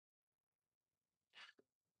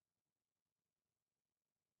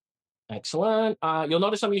 Excellent. You'll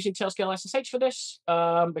notice I'm using Tailscale SSH for this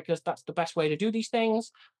because that's the best way to do these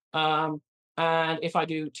things. And if I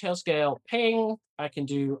do Tailscale ping, I can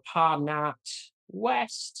do hardnat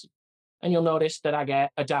west, and you'll notice that I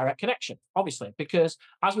get a direct connection, obviously, because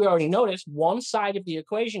as we already noticed, one side of the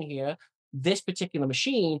equation here, this particular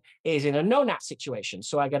machine is in a no NAT situation.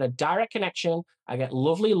 So I get a direct connection, I get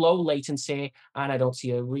lovely low latency, and I don't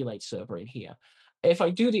see a relay server in here. If I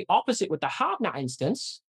do the opposite with the hard NAT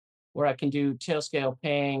instance, where I can do Tailscale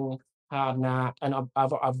ping, hard NAT, and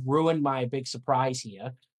I've ruined my big surprise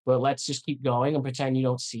here, but let's just keep going and pretend you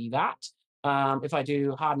don't see that. If I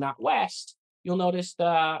do hard NAT west, you'll notice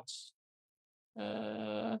that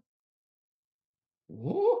ooh,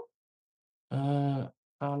 hard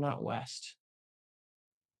NAT west.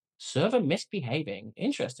 Server misbehaving.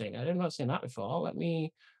 Interesting. I did not see that before. Let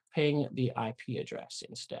me ping the IP address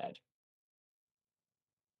instead.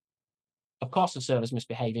 Of course, the server's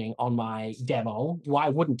misbehaving on my demo. Why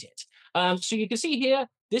wouldn't it? So you can see here,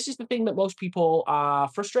 this is the thing that most people are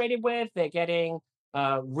frustrated with. They're getting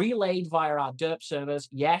relayed via our DERP servers.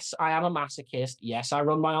 Yes, I am a masochist. Yes, I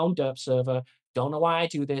run my own DERP server. Don't know why I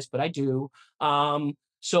do this, but I do.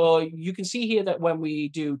 So you can see here that when we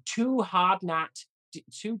do two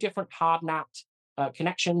different hard NAT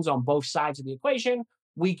connections on both sides of the equation,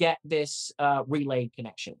 we get this relayed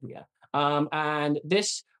connection here. And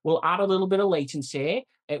this will add a little bit of latency.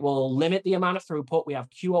 It will limit the amount of throughput. We have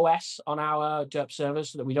QoS on our DERP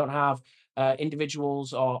servers so that we don't have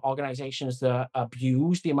individuals or organizations that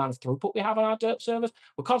abuse the amount of throughput we have on our DERP servers.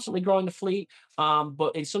 We're constantly growing the fleet,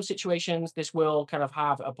 but in some situations, this will kind of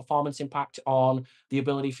have a performance impact on the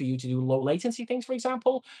ability for you to do low latency things, for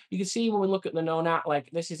example. You can see when we look at the NONAT, like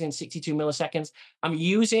this is in 62 milliseconds. I'm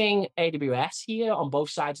using AWS here on both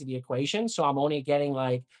sides of the equation, so I'm only getting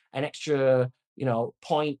like an extra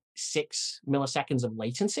 0.6 milliseconds of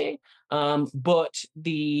latency. But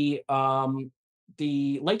the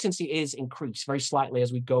latency is increased very slightly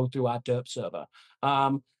as we go through our DERP server.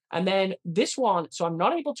 And then this one, so I'm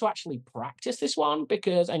not able to actually practice this one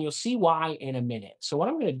and you'll see why in a minute. So what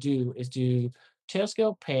I'm going to do is do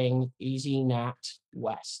Tailscale ping easy NAT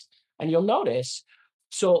west. And you'll notice,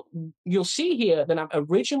 so you'll see here that I'm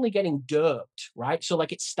originally getting derped, right? So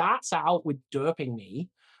like it starts out with derping me.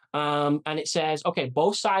 And it says, okay,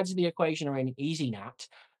 both sides of the equation are in easy NAT.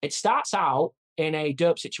 It starts out in a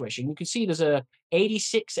derp situation. You can see there's a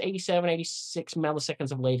 86, 87, 86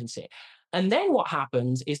 milliseconds of latency. And then what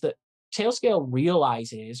happens is that Tailscale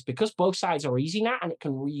realizes, because both sides are easy NAT and it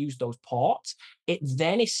can reuse those ports, it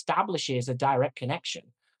then establishes a direct connection.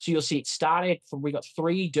 So you'll see it started we got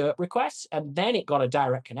 3 derp requests, and then it got a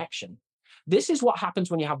direct connection. This is what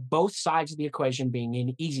happens when you have both sides of the equation being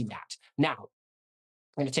in easy NAT. Now,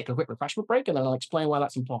 I'm going to take a quick refreshment break, and then I'll explain why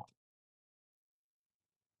that's important.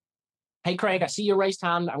 Hey, Craig, I see your raised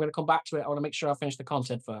hand. I'm going to come back to it. I want to make sure I finish the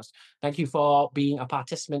content first. Thank you for being a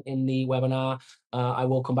participant in the webinar. I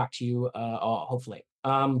will come back to you, hopefully.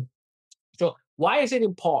 So why is it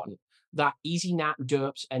important that EasyNAT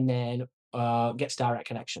derps and then gets direct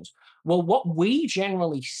connections? Well, what we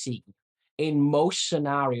generally see in most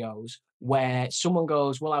scenarios where someone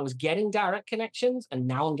goes, well, I was getting direct connections and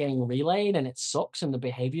now I'm getting relayed and it sucks and the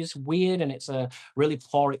behavior is weird and it's a really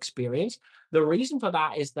poor experience. The reason for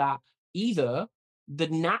that is that either the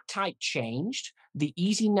NAT type changed, the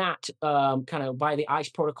EasyNAT kind of by the ICE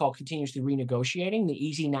protocol continuously renegotiating, the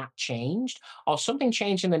EasyNAT changed, or something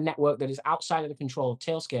changed in the network that is outside of the control of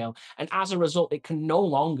Tailscale. And as a result, it can no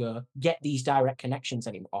longer get these direct connections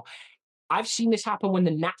anymore. I've seen this happen when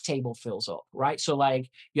the NAT table fills up, right? So like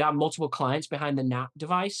you have multiple clients behind the NAT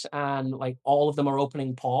device and like all of them are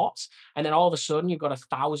opening ports. And then all of a sudden you've got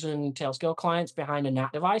 1,000 Tailscale clients behind a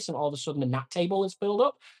NAT device and all of a sudden the NAT table is filled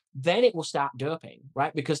up. Then it will start derping,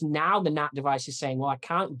 right? Because now the NAT device is saying, well, I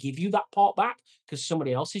can't give you that port back because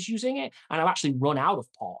somebody else is using it. And I've actually run out of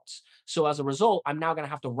ports. So as a result, I'm now going to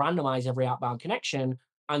have to randomize every outbound connection.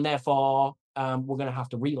 And therefore, we're going to have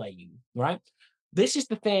to relay you, right? This is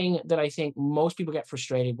the thing that I think most people get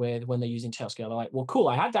frustrated with when they're using Tailscale. They're like, well, cool,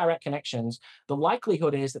 I had direct connections. The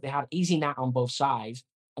likelihood is that they had easy NAT on both sides.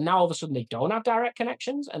 And now all of a sudden they don't have direct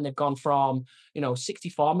connections and they've gone from,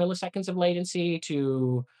 64 milliseconds of latency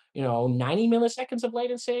to, 90 milliseconds of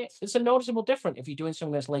latency. It's a noticeable difference if you're doing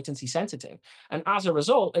something that's latency sensitive. And as a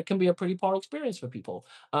result, it can be a pretty poor experience for people.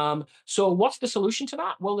 So what's the solution to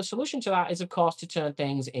that? Well, the solution to that is, of course, to turn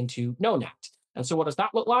things into no NAT. And so what does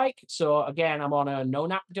that look like? So again, I'm on a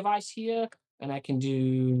no-NAT device here, and I can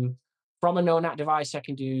do, from a no-NAT device, I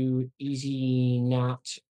can do easy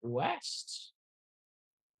NAT west.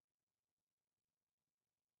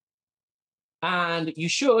 And you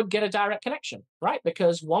should get a direct connection, right?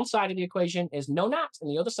 Because one side of the equation is no NAT, and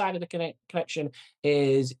the other side of the connection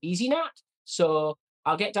is easy NAT. So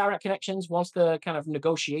I'll get direct connections once the kind of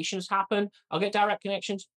negotiations happen. I'll get direct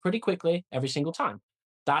connections pretty quickly every single time.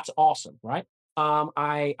 That's awesome, right?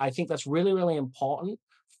 I think that's really, really important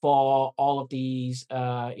for all of these,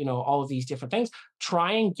 all of these different things.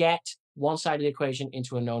 Try and get one side of the equation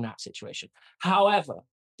into a no NAT situation. However,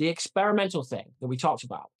 the experimental thing that we talked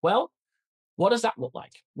about, well, what does that look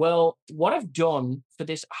like? Well, what I've done for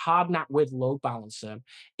this hard NAT with load balancer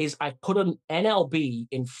is I've put an NLB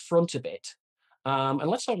in front of it. And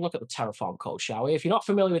let's have a look at the Terraform code, shall we? If you're not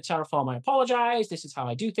familiar with Terraform, I apologize. This is how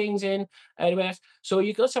I do things in AWS. So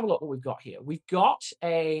let's have a look what we've got here. We've got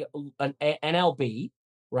an NLB,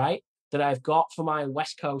 right, that I've got for my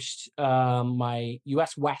West Coast, my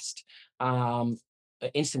US West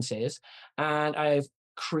instances. And I've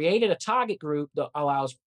created a target group that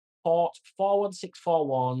allows port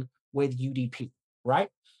 41641 with UDP, right?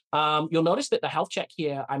 You'll notice that the health check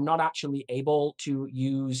here, I'm not actually able to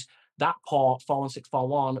use that port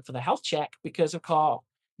 41641 for the health check because of course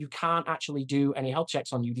you can't actually do any health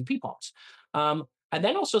checks on UDP ports. I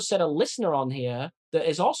then also set a listener on here that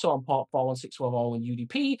is also on port 41641 with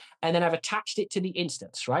UDP, and then I've attached it to the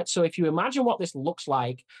instance, right? So if you imagine what this looks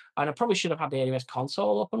like, and I probably should have had the AWS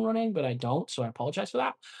console up and running, but I don't, so I apologize for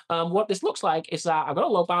that. What this looks like is that I've got a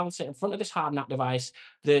load balancer in front of this hard NAT device.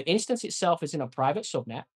 The instance itself is in a private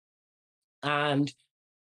subnet, and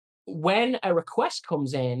when a request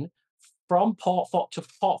comes in from port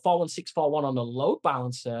 41641 on the load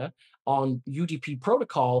balancer on UDP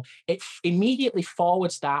protocol, it immediately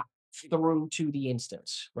forwards that through to the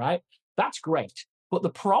instance, right? That's great. But the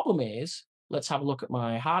problem is, let's have a look at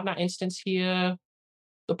my hardNAT instance here.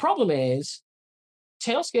 The problem is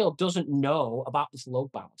Tailscale doesn't know about this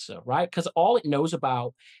load balancer, right? Because all it knows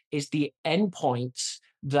about is the endpoints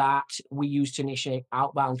that we use to initiate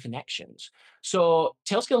outbound connections. So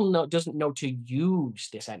Tailscale doesn't know to use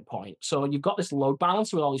this endpoint. So you've got this load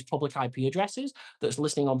balancer with all these public IP addresses that's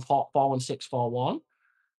listening on port 41641,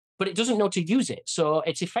 but it doesn't know to use it. So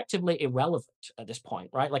it's effectively irrelevant at this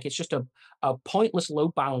point, right? Like it's just a pointless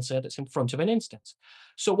load balancer that's in front of an instance.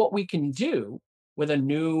 So what we can do with a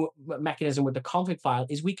new mechanism with the config file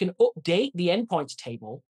is we can update the endpoints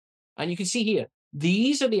table. And you can see here,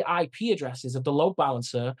 these are the IP addresses of the load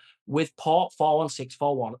balancer with port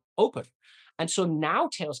 41641 open. And so now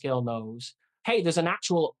Tailscale knows, hey, there's an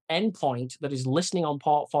actual endpoint that is listening on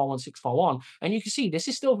port 41641. And you can see this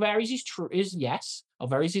is still varies is true is yes, or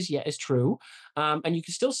varies is yet is true. And you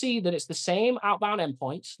can still see that it's the same outbound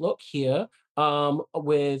endpoints. Look here,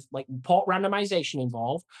 with like port randomization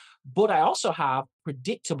involved. But I also have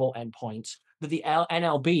predictable endpoints that the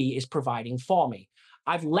NLB is providing for me.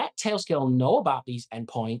 I've let Tailscale know about these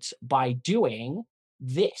endpoints by doing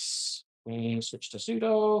this. We switch to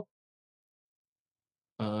sudo.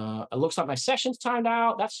 It looks like my session's timed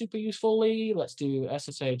out. That's super usefully. Let's do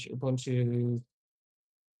SSH Ubuntu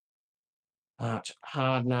at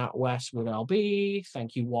hardnat west with LB.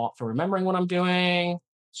 Thank you, Watt, for remembering what I'm doing.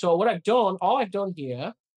 So what I've done, all I've done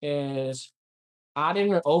here is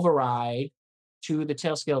adding an override to the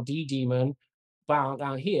Tailscale D daemon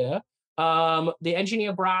down here. The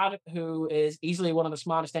engineer Brad, who is easily one of the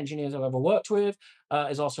smartest engineers I've ever worked with,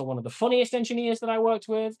 is also one of the funniest engineers that I worked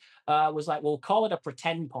with, was like, we'll call it a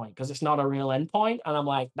pretend point because it's not a real endpoint. And I'm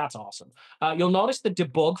like, that's awesome. You'll notice the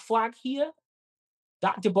debug flag here.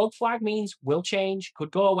 That debug flag means will change,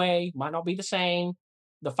 could go away, might not be the same.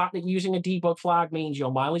 The fact that using a debug flag means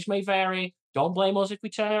your mileage may vary. Don't blame us if we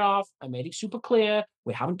turn it off. I made it super clear.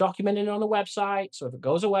 We haven't documented it on the website. So if it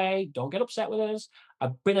goes away, don't get upset with us.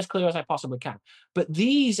 I've been as clear as I possibly can. But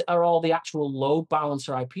these are all the actual load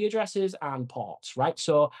balancer IP addresses and ports, right?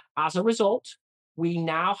 So as a result, we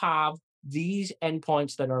now have these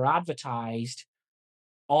endpoints that are advertised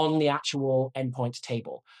on the actual endpoints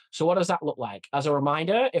table. So what does that look like? As a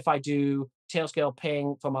reminder, if I do Tailscale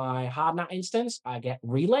ping for my hardNAT instance, I get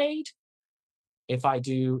relayed. If I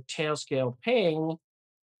do Tailscale ping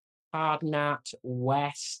hardNAT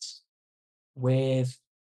west with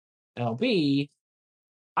LB,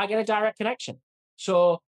 I get a direct connection.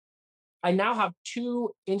 So I now have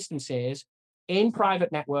two instances in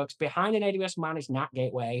private networks behind an AWS managed NAT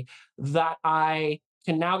gateway that I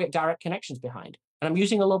can now get direct connections behind. And I'm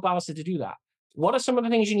using a load balancer to do that. What are some of the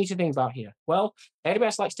things you need to think about here? Well,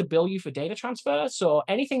 AWS likes to bill you for data transfer. So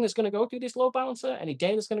anything that's going to go through this load balancer, any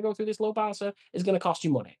data that's going to go through this load balancer is going to cost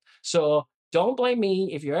you money. So don't blame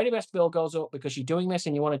me if your AWS bill goes up because you're doing this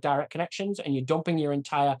and you want direct connections and you're dumping your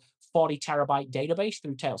entire 40 terabyte database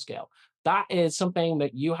through Tailscale. That is something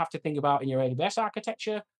that you have to think about in your AWS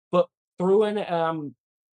architecture. But through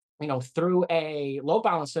through a load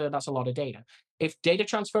balancer, that's a lot of data. If data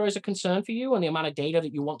transfer is a concern for you and the amount of data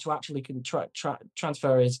that you want to actually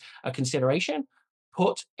transfer is a consideration,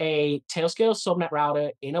 put a Tailscale subnet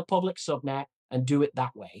router in a public subnet and do it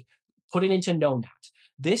that way. Put it into NoNAT.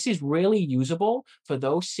 This is really usable for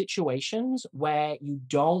those situations where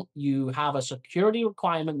you have a security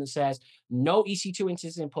requirement that says no EC2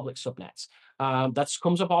 instances in public subnets. That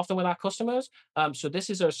comes up often with our customers. So this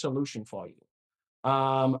is a solution for you.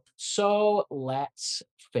 So let's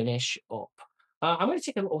finish up. I'm going to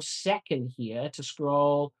take a little second here to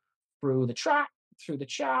scroll through the chat,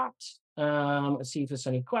 and see if there's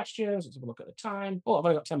any questions. Let's have a look at the time. Oh, I've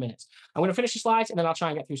only got 10 minutes. I'm going to finish the slides and then I'll try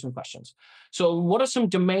and get through some questions. So what are some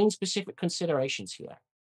domain-specific considerations here?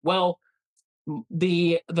 Well,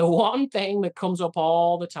 the one thing that comes up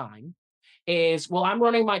all the time is, well, I'm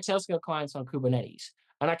running my Tailscale clients on Kubernetes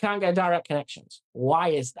and I can't get direct connections. Why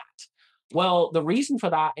is that? Well, the reason for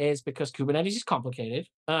that is because Kubernetes is complicated,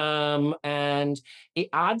 and it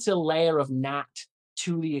adds a layer of NAT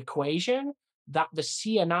to the equation that the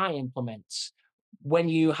CNI implements. When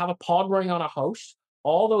you have a pod running on a host,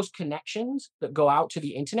 all those connections that go out to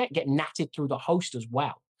the internet get natted through the host as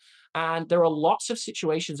well. And there are lots of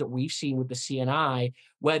situations that we've seen with the CNI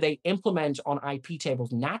where they implement on IP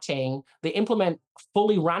tables natting, they implement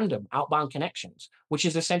fully random outbound connections, which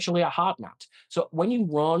is essentially a hard NAT. So when you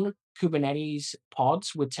run Kubernetes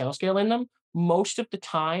pods with Tailscale in them, most of the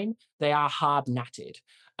time they are hard natted.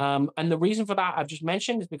 And the reason for that I've just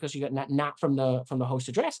mentioned is because you get NAT from the host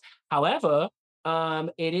address. However,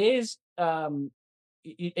 it is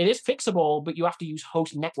it is fixable, but you have to use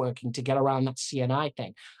host networking to get around that CNI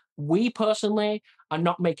thing. We personally are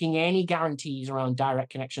not making any guarantees around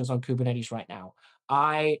direct connections on Kubernetes right now.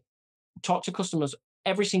 I talk to customers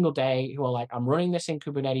every single day who are like, I'm running this in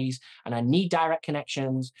Kubernetes and I need direct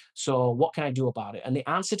connections. So what can I do about it? And the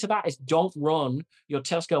answer to that is don't run your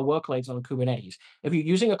Tailscale workloads on Kubernetes. If you're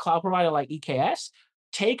using a cloud provider like EKS,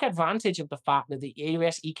 take advantage of the fact that the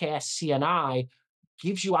AWS EKS CNI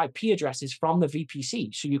gives you IP addresses from the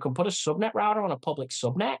VPC. So you can put a subnet router on a public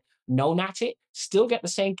subnet, no NAT it, still get the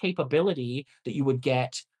same capability that you would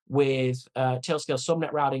get with Tailscale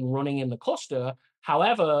subnet routing running in the cluster.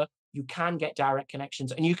 However, you can get direct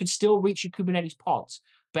connections and you can still reach your Kubernetes pods.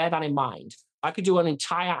 Bear that in mind. I could do an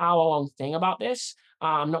entire hour-long thing about this.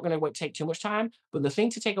 I'm not going to take too much time, but the thing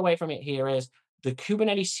to take away from it here is the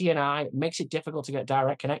Kubernetes CNI makes it difficult to get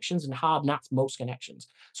direct connections and hard NATs most connections.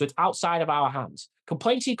 So it's outside of our hands.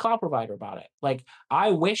 Complain to your cloud provider about it. Like,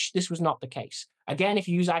 I wish this was not the case. Again, if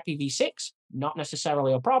you use IPv6, not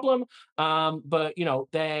necessarily a problem. But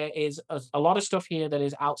there is a lot of stuff here that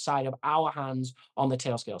is outside of our hands on the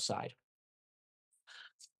Tailscale side.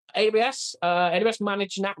 AWS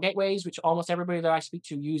managed NAT gateways, which almost everybody that I speak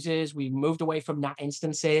to uses. We've moved away from NAT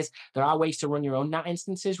instances. There are ways to run your own NAT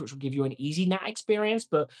instances, which will give you an easy NAT experience,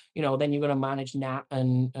 but then you're going to manage NAT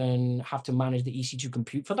and have to manage the EC2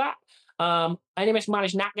 compute for that. AWS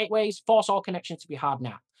managed NAT gateways force all connections to be hard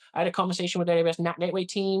NAT. I had a conversation with the AWS NAT gateway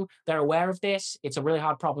team. They're aware of this. It's a really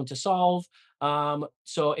hard problem to solve.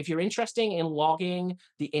 So if you're interested in logging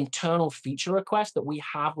the internal feature request that we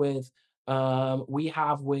have with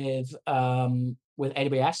AWS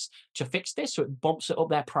to fix this, so it bumps it up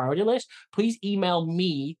their priority list. Please email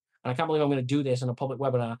me, and I can't believe I'm going to do this in a public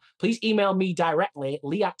webinar. Please email me directly,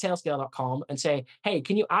 lee@tailscale.com, and say, hey,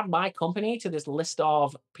 can you add my company to this list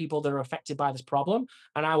of people that are affected by this problem?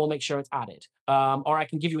 And I will make sure it's added. Or I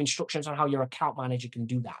can give you instructions on how your account manager can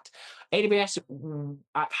do that. AWS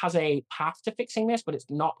has a path to fixing this, but it's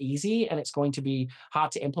not easy, and it's going to be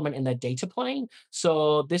hard to implement in their data plane.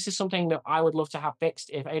 So this is something that I would love to have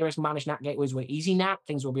fixed. If AWS managed NAT gateways were easy NAT,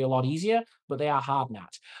 things will be a lot easier, but they are hard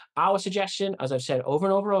NAT. Our suggestion, as I've said over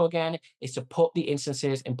and over again, is to put the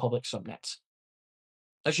instances in public subnets.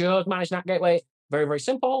 Azure's managed NAT gateway, very, very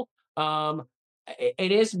simple.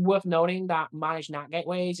 It is worth noting that managed NAT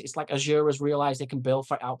gateways, it's like Azure has realized they can build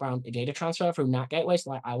for outbound data transfer through NAT gateways.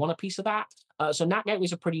 Like, I want a piece of that. So NAT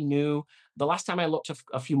gateways are pretty new. The last time I looked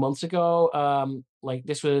a few months ago,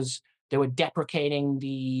 they were deprecating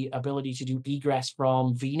the ability to do egress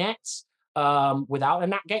from VNets without a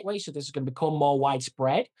NAT gateway. So this is going to become more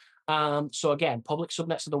widespread. So again, public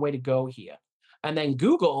subnets are the way to go here. And then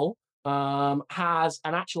Google has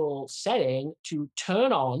an actual setting to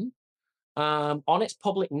turn on its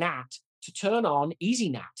public NAT to turn on Easy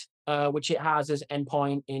NAT, which it has as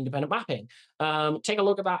endpoint independent mapping. Take a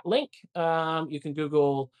look at that link. You can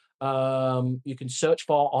Google, you can search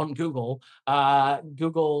for on Google,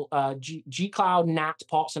 G-Cloud NAT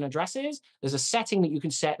ports and addresses. There's a setting that you can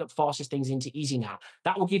set that forces things into Easy NAT.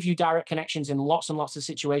 That will give you direct connections in lots and lots of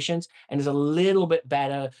situations and is a little bit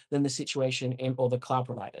better than the situation in other cloud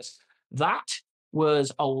providers. That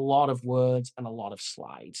was a lot of words and a lot of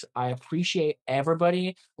slides. I appreciate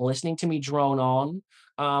everybody listening to me drone on.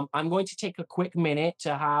 I'm going to take a quick minute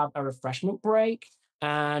to have a refreshment break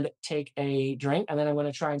and take a drink, and then I'm going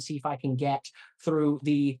to try and see if I can get through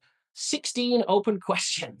the 16 open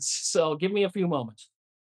questions. So give me a few moments.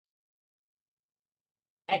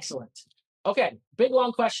 Excellent. Okay, big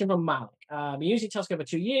long question from Malik. Been using Tailscale for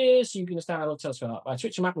 2 years, so you can understand I love Tailscale. I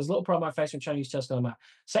switched to Mac was a little problem I faced when trying to use Tailscale on Mac.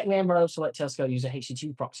 Second environment, select Tailscale, use a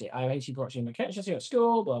HTTP proxy. I have HTTP proxy in my kitchen at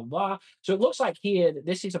school, blah, blah. So it looks like here that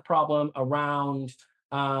this is a problem around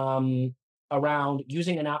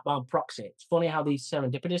using an outbound proxy. It's funny how these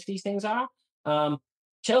serendipitous these things are.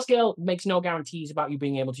 Tailscale makes no guarantees about you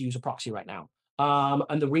being able to use a proxy right now.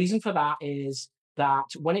 And the reason for that is that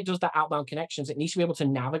when it does that outbound connections, it needs to be able to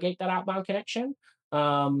navigate that outbound connection.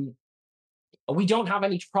 We don't have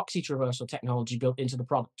any proxy traversal technology built into the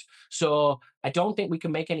product. So I don't think we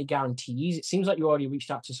can make any guarantees. It seems like you already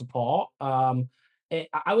reached out to support.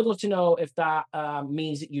 I would love to know if that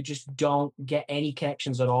means that you just don't get any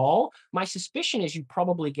connections at all. My suspicion is you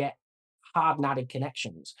probably get hard NATed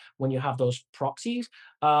connections when you have those proxies.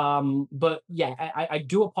 But yeah, I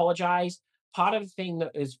do apologize. Part of the thing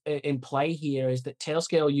that is in play here is that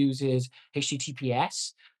Tailscale uses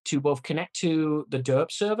HTTPS to both connect to the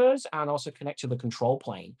DERP servers and also connect to the control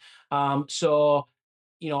plane. So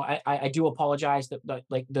I do apologize that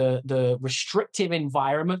like the restrictive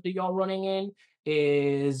environment that you're running in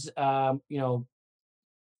is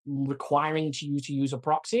requiring you to use a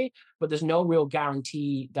proxy, but there's no real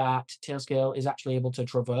guarantee that Tailscale is actually able to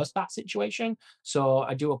traverse that situation. So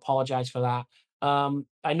I do apologize for that.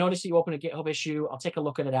 I noticed that you opened a GitHub issue. I'll take a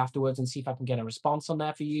look at it afterwards and see if I can get a response on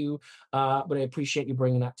there for you. But I appreciate you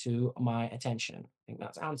bringing that to my attention. I think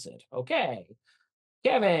that's answered. Okay.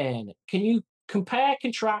 Kevin, can you compare,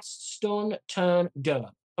 contrast, stun, turn, DERP?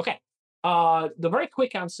 Okay. The very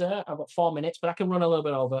quick answer, I've got 4 minutes, but I can run a little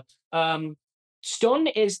bit over. Stun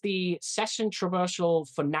is the session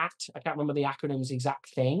traversal for NAT. I can't remember the acronym's exact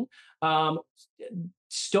thing.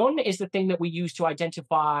 Stun is the thing that we use to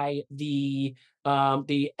identify the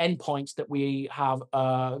endpoints that we have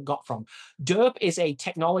got from. DERP is a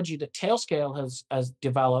technology that Tailscale has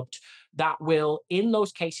developed that will, in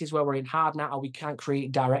those cases where we're in hard NAT or we can't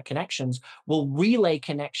create direct connections, will relay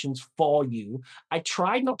connections for you. I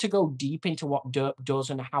tried not to go deep into what DERP does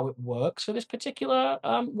and how it works for this particular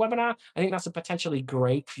webinar. I think that's a potentially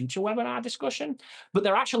great future webinar discussion, but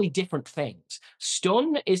they're actually different things.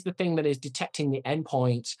 Stun is the thing that is detecting the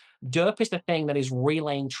endpoints. DERP is the thing that is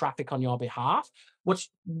relaying traffic on your behalf. What's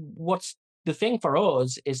the thing for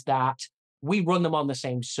us is that we run them on the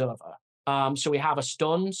same server. So we have a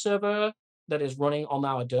stun server that is running on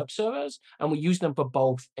our DERP servers, and we use them for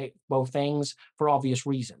both things for obvious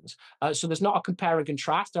reasons. So there's not a compare and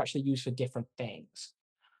contrast. They're actually used for different things.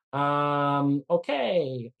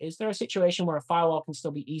 Okay. Is there a situation where a firewall can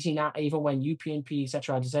still be easy NAT even when UPnP,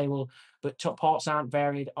 etc. are disabled, but ports aren't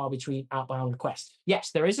varied or between outbound requests?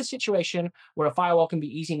 Yes, there is a situation where a firewall can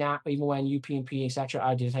be easy NAT even when UPnP, etc.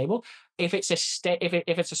 are disabled. If it's a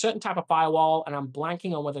certain type of firewall, and I'm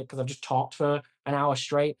blanking on whether because I've just talked for an hour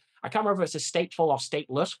straight, I can't remember if it's a stateful or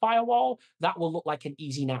stateless firewall. That will look like an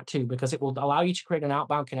easy NAT too, because it will allow you to create an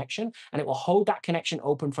outbound connection and it will hold that connection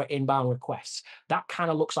open for inbound requests. That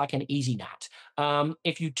kind of looks like an easy NAT.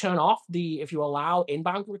 If you allow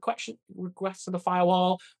inbound requests to the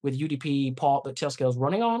firewall with UDP port that Tailscale is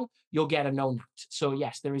running on, you'll get a no NAT. So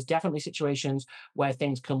yes, there is definitely situations where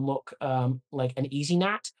things can look like an easy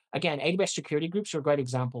NAT. Again, AWS security groups are a great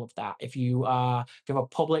example of that. If you have a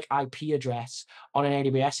public IP address on an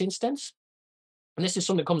AWS instance, and this is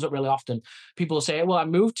something that comes up really often. People will say, well, I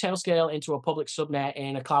moved Tailscale into a public subnet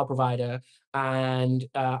in a cloud provider, and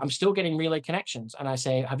I'm still getting relay connections. And I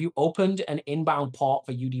say, have you opened an inbound port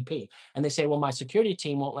for UDP? And they say, well, my security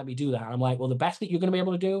team won't let me do that. And I'm like, well, the best that you're going to be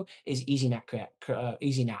able to do is EasyNAT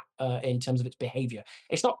in terms of its behavior.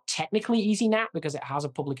 It's not technically EasyNAT because it has a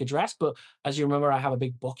public address, but as you remember, I have a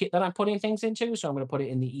big bucket that I'm putting things into, so I'm going to put it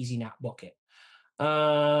in the EasyNAT bucket.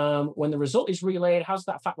 When the result is relayed, how does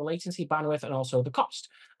that affect the latency, bandwidth, and also the cost?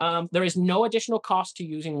 There is no additional cost to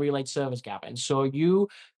using relayed servers, Gavin. So you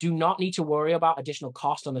do not need to worry about additional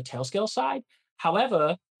cost on the Tailscale side.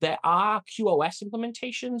 However, there are QoS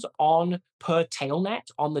implementations on per tailnet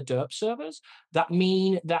on the DERP servers that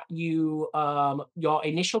mean that your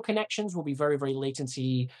initial connections will be very, very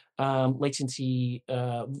latency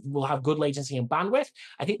will have good latency and bandwidth.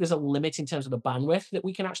 I think there's a limit in terms of the bandwidth that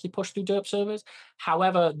we can actually push through DERP servers.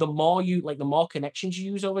 However, the more connections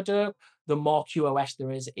you use over DERP, the more QoS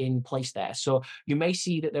there is in place there. So you may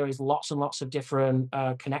see that there is lots and lots of different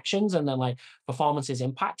connections, and then like performance is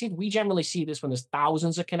impacted. We generally see this when there's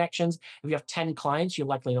thousands of connections. If you have 10 clients, you're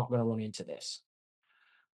likely not going to run into this.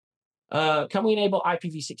 Can we enable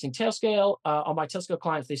IPv6 in Tailscale? On my Tailscale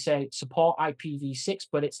clients, they say support IPv6,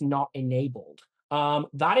 but it's not enabled.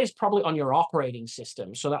 That is probably on your operating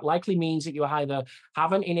system. So that likely means that you either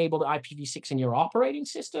haven't enabled IPv6 in your operating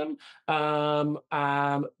system,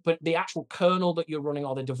 but the actual kernel that you're running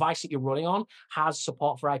or the device that you're running on has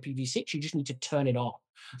support for IPv6. You just need to turn it on.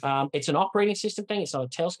 It's an operating system thing. It's not a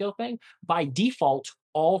Tailscale thing. By default,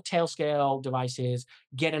 all Tailscale devices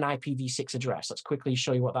get an IPv6 address. Let's quickly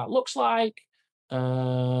show you what that looks like.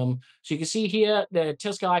 So you can see here, the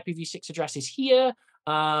Tailscale IPv6 address is here.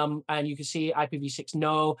 And you can see IPv6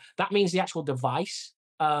 no. That means the actual device,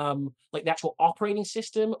 like the actual operating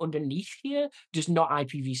system underneath here, does not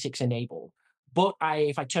IPv6 enable. But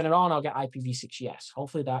if I turn it on, I'll get IPv6 yes.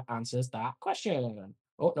 Hopefully that answers that question.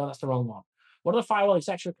 Oh, no, that's the wrong one. What are the firewall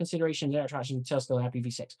extra considerations that are attraction to Tailscale and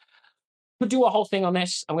IPv6? Could do a whole thing on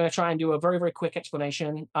this. I'm going to try and do a very, very quick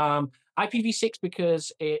explanation. IPv6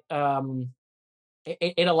 because it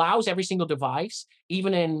allows every single device,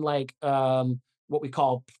 even in like what we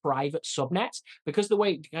call private subnets, because the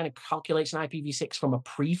way it kind of calculates an IPv6 from a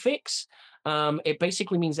prefix, it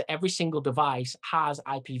basically means that every single device has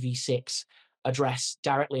IPv6 address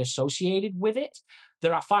directly associated with it.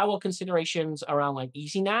 There are firewall considerations around like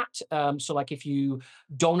EasyNAT. So like if you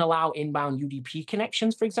don't allow inbound UDP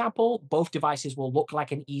connections, for example, both devices will look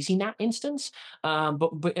like an EasyNAT instance.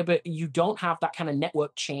 But you don't have that kind of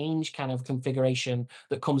network change kind of configuration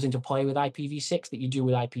that comes into play with IPv6 that you do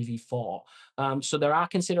with IPv4. So there are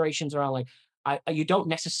considerations around like you don't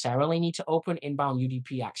necessarily need to open inbound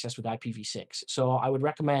UDP access with IPv6. So I would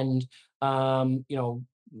recommend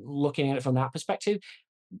looking at it from that perspective.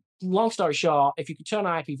 Long story short, if you could turn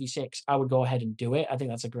on IPv6, I would go ahead and do it. I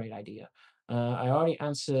think that's a great idea. I already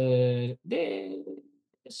answered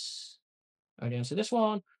this. I already answered this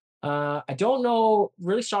one. I don't know.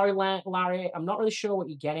 Really sorry, Larry. I'm not really sure what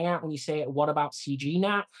you're getting at when you say, what about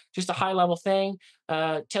CGNAT? Just a high level thing.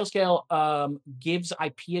 Tailscale gives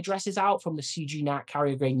IP addresses out from the CGNAT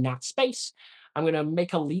carrier grade NAT space. I'm going to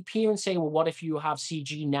make a leap here and say, well, what if you have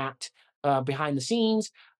CGNAT behind the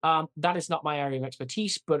scenes? That is not my area of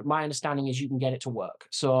expertise, but my understanding is you can get it to work.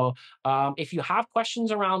 So if you have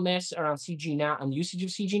questions around this, around CGNAT and usage of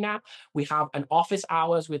CGNAT, we have an office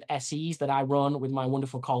hours with SEs that I run with my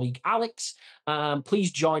wonderful colleague, Alex.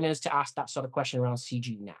 Please join us to ask that sort of question around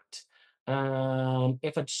CGNAT.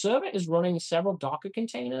 If a server is running several Docker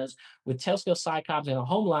containers with Tailscale sidecars in a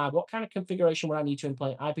home lab, what kind of configuration would I need to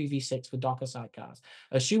implement IPv6 for Docker sidecars?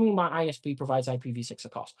 Assuming my ISP provides IPv6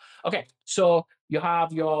 of course. Okay, so you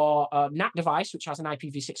have your NAT device, which has an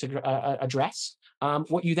IPv6 address.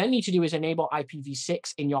 What you then need to do is enable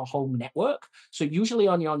IPv6 in your home network. So usually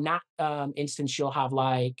on your NAT instance, you'll have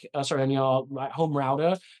on your home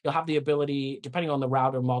router, you'll have the ability, depending on the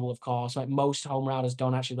router model, of course, like most home routers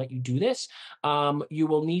don't actually let you do this. You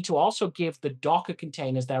will need to also give the Docker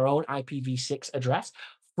containers their own IPv6 address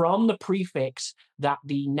from the prefix that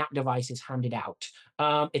the NAT device is handed out.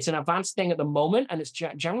 It's an advanced thing at the moment, and it's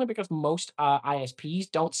generally because most ISPs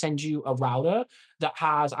don't send you a router that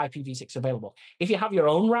has IPv6 available. If you have your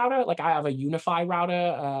own router, like I have a Unify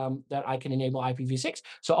router that I can enable IPv6,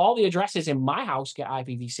 so all the addresses in my house get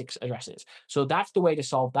IPv6 addresses. So that's the way to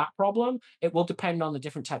solve that problem. It will depend on the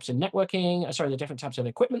different types of networking, the different types of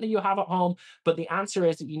equipment that you have at home, but the answer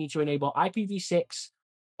is that you need to enable IPv6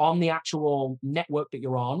 on the actual network that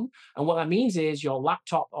you're on. And what that means is your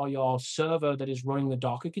laptop or your server that is running the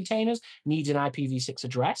Docker containers needs an IPv6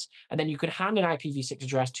 address. And then you could hand an IPv6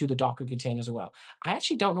 address to the Docker containers as well. I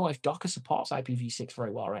actually don't know if Docker supports IPv6 very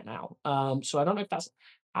well right now. So I don't know if that's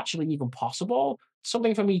actually even possible.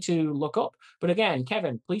 Something for me to look up. But again,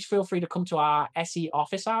 Kevin, please feel free to come to our SE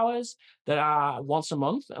office hours that are once a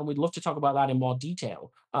month. And we'd love to talk about that in more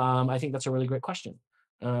detail. I think that's a really great question.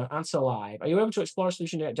 Answer live. Are you able to explore a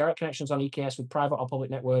solution to direct connections on EKS with private or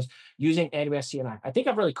public networks using AWS CNI? I think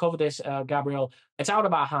I've really covered this, Gabriel. It's out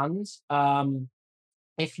of our hands.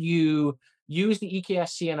 If you use the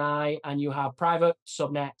EKS CNI and you have private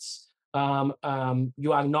subnets,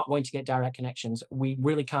 you are not going to get direct connections. We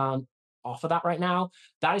really can't offer that right now.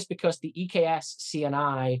 That is because the EKS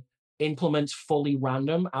CNI implements fully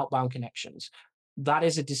random outbound connections. That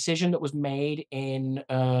is a decision that was made on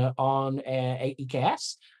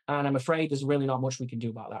EKS, and I'm afraid there's really not much we can do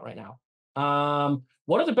about that right now.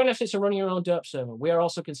 What are the benefits of running your own DERP server? We are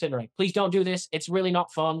also considering. Please don't do this. It's really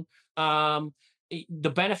not fun. The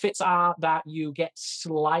benefits are that you get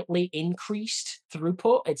slightly increased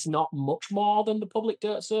throughput. It's not much more than the public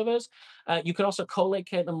DERP servers. You can also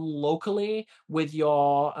co-locate them locally with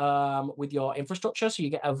your infrastructure, so you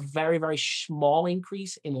get a very, very small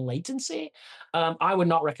increase in latency. I would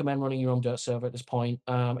not recommend running your own DERP server at this point.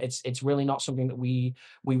 It's really not something that we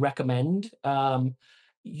recommend.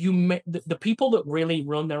 The people that really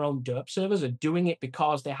run their own DERP servers are doing it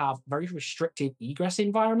because they have very restricted egress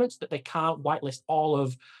environments that they can't whitelist all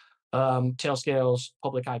of Tailscale's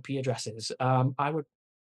public IP addresses. I would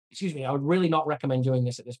really not recommend doing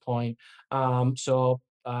this at this point.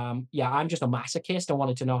 Yeah, I'm just a masochist. I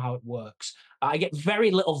wanted to know how it works. I get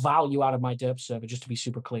very little value out of my DERP server, just to be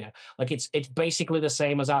super clear. Like it's basically the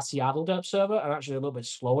same as our Seattle DERP server. I'm actually a little bit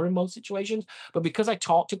slower in most situations, but because I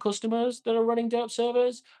talk to customers that are running DERP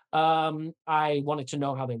servers, I wanted to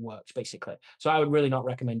know how they worked, basically. So I would really not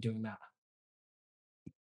recommend doing that.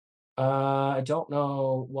 I don't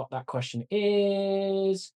know what that question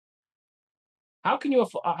is. How can you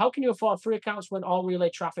afford free accounts when all relay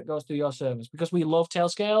traffic goes through your servers? Because we love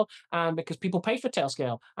Tailscale and because people pay for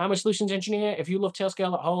Tailscale. I'm a solutions engineer. If you love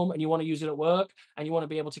Tailscale at home and you want to use it at work and you want to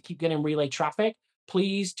be able to keep getting relay traffic,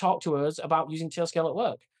 please talk to us about using Tailscale at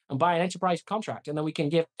work and buy an enterprise contract. And then we can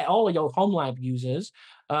give all of your home lab users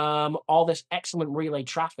all this excellent relay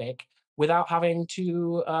traffic without having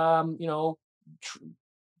to, tr-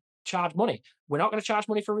 charge money. We're not going to charge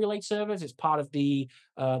money for relay servers. It's part of the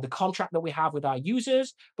contract that we have with our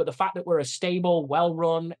users. But the fact that we're a stable,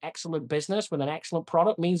 well-run, excellent business with an excellent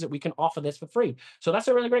product means that we can offer this for free. So that's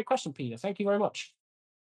a really great question, Peter. Thank you very much.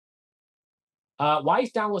 Why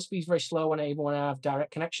is download speeds very slow when even when I have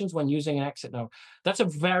direct connections when using an exit node? That's a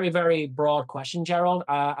very, very broad question, Gerald.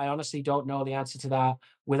 I honestly don't know the answer to that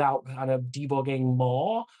without kind of debugging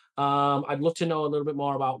more. I'd love to know a little bit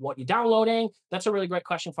more about what you're downloading. That's a really great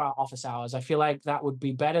question for our office hours. I feel like that would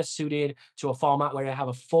be better suited to a format where I have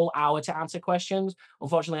a full hour to answer questions.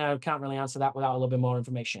 Unfortunately, I can't really answer that without a little bit more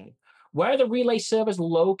information. Where are the relay servers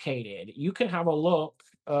located? You can have a look.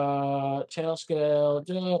 Tailscale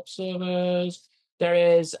DERP servers. There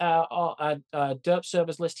is a DERP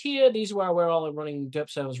servers list here. These are where we're all running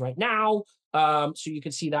DERP servers right now. So you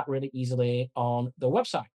can see that really easily on the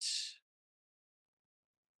website.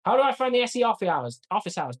 How do I find the SE office hours?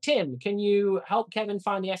 Office hours. Tim, can you help Kevin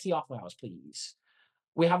find the SE office hours, please?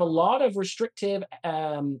 We have a lot of restrictive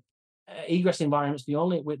egress environments. They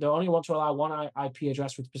only want to allow one IP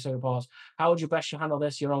address with specific ports. How would you best handle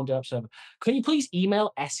this? Your own DERP server. Can you please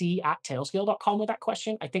email se@tailscale.com with that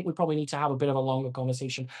question? I think we probably need to have a bit of a longer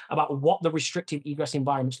conversation about what the restrictive egress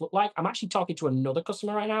environments look like. I'm actually talking to another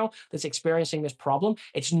customer right now that's experiencing this problem.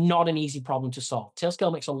 It's not an easy problem to solve.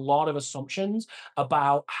 Tailscale makes a lot of assumptions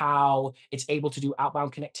about how it's able to do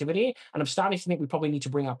outbound connectivity, and I'm starting to think we probably need to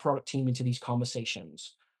bring our product team into these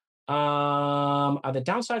conversations. Are the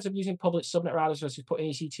downsides of using public subnet routers versus putting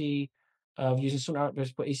ECT of using subnet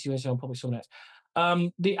versus put ECT on public subnets?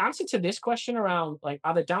 The answer to this question around like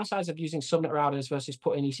are the downsides of using subnet routers versus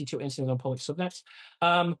putting EC2 instances on public subnets?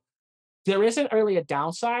 There isn't really a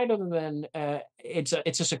downside other than it's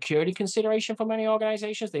a security consideration for many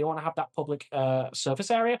organizations. They want to have that public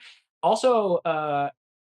surface area. Also,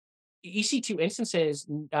 EC2 instances,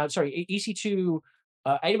 EC2,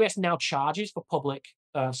 AWS now charges for public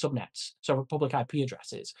subnets, so for public IP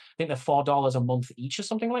addresses. I think they're $4 a month each or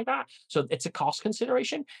something like that. So it's a cost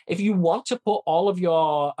consideration. If you want to put all of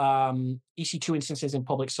your EC2 instances in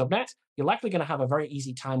public subnets, you're likely going to have a very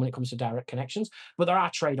easy time when it comes to direct connections. But there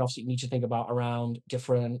are trade-offs that you need to think about around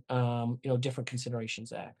different, different considerations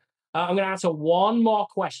there. I'm going to answer one more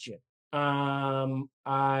question.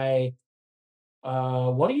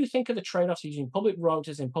 What do you think of the trade-offs of using public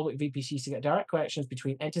routers and public VPCs to get direct connections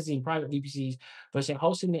between entities and private VPCs versus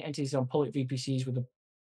hosting the entities on public VPCs with the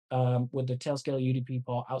Tailscale UDP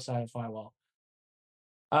port outside of firewall?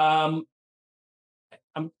 Um,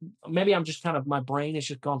 Maybe I'm just kind of my brain has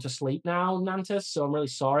just gone to sleep now, Nantis. So I'm really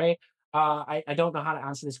sorry. I don't know how to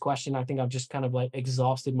answer this question. I think I've just kind of like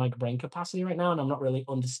exhausted my brain capacity right now, and I'm not really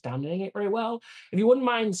understanding it very well. If you wouldn't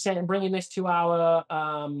mind bringing this to our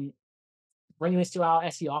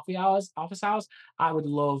SE office hours, I would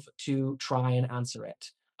love to try and answer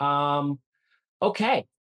it. Okay.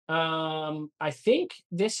 I think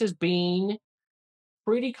this has been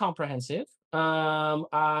pretty comprehensive.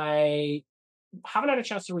 I haven't had a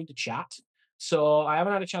chance to read the chat, so I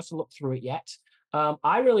haven't had a chance to look through it yet.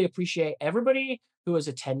 I really appreciate everybody who has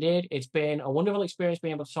attended. It's been a wonderful experience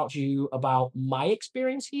being able to talk to you about my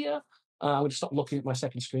experience here. I'm going to stop looking at my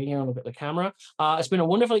second screen here and look at the camera. It's been a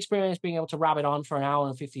wonderful experience being able to rabbit on for an hour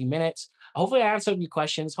and 15 minutes. Hopefully, I answered your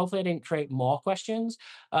questions. Hopefully, I didn't create more questions.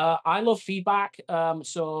 I love feedback.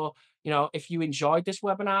 So, if you enjoyed this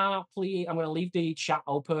webinar, please, I'm going to leave the chat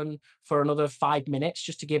open for another 5 minutes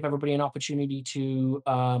just to give everybody an opportunity to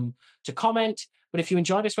comment. But if you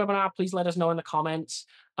enjoyed this webinar, please let us know in the comments.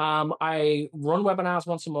 I run webinars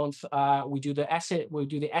once a month. We do the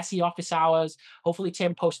SE office hours. Hopefully,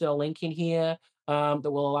 Tim posted a link in here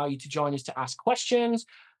that will allow you to join us to ask questions.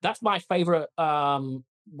 That's my favorite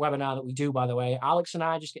webinar that we do, by the way. Alex and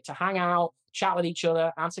I just get to hang out, chat with each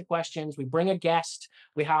other, answer questions. We bring a guest.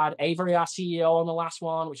 We had Avery, our CEO, on the last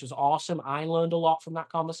one, which was awesome. I learned a lot from that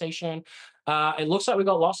conversation. It looks like we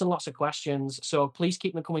got lots and lots of questions, so please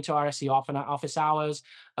keep them coming to our SE office hours.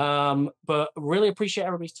 But really appreciate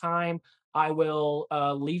everybody's time. I will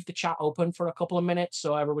leave the chat open for a couple of minutes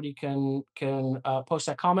so everybody can post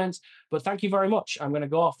their comments. But thank you very much. I'm going to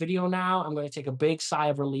go off video now. I'm going to take a big sigh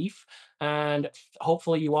of relief, and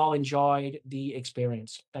hopefully you all enjoyed the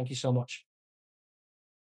experience. Thank you so much.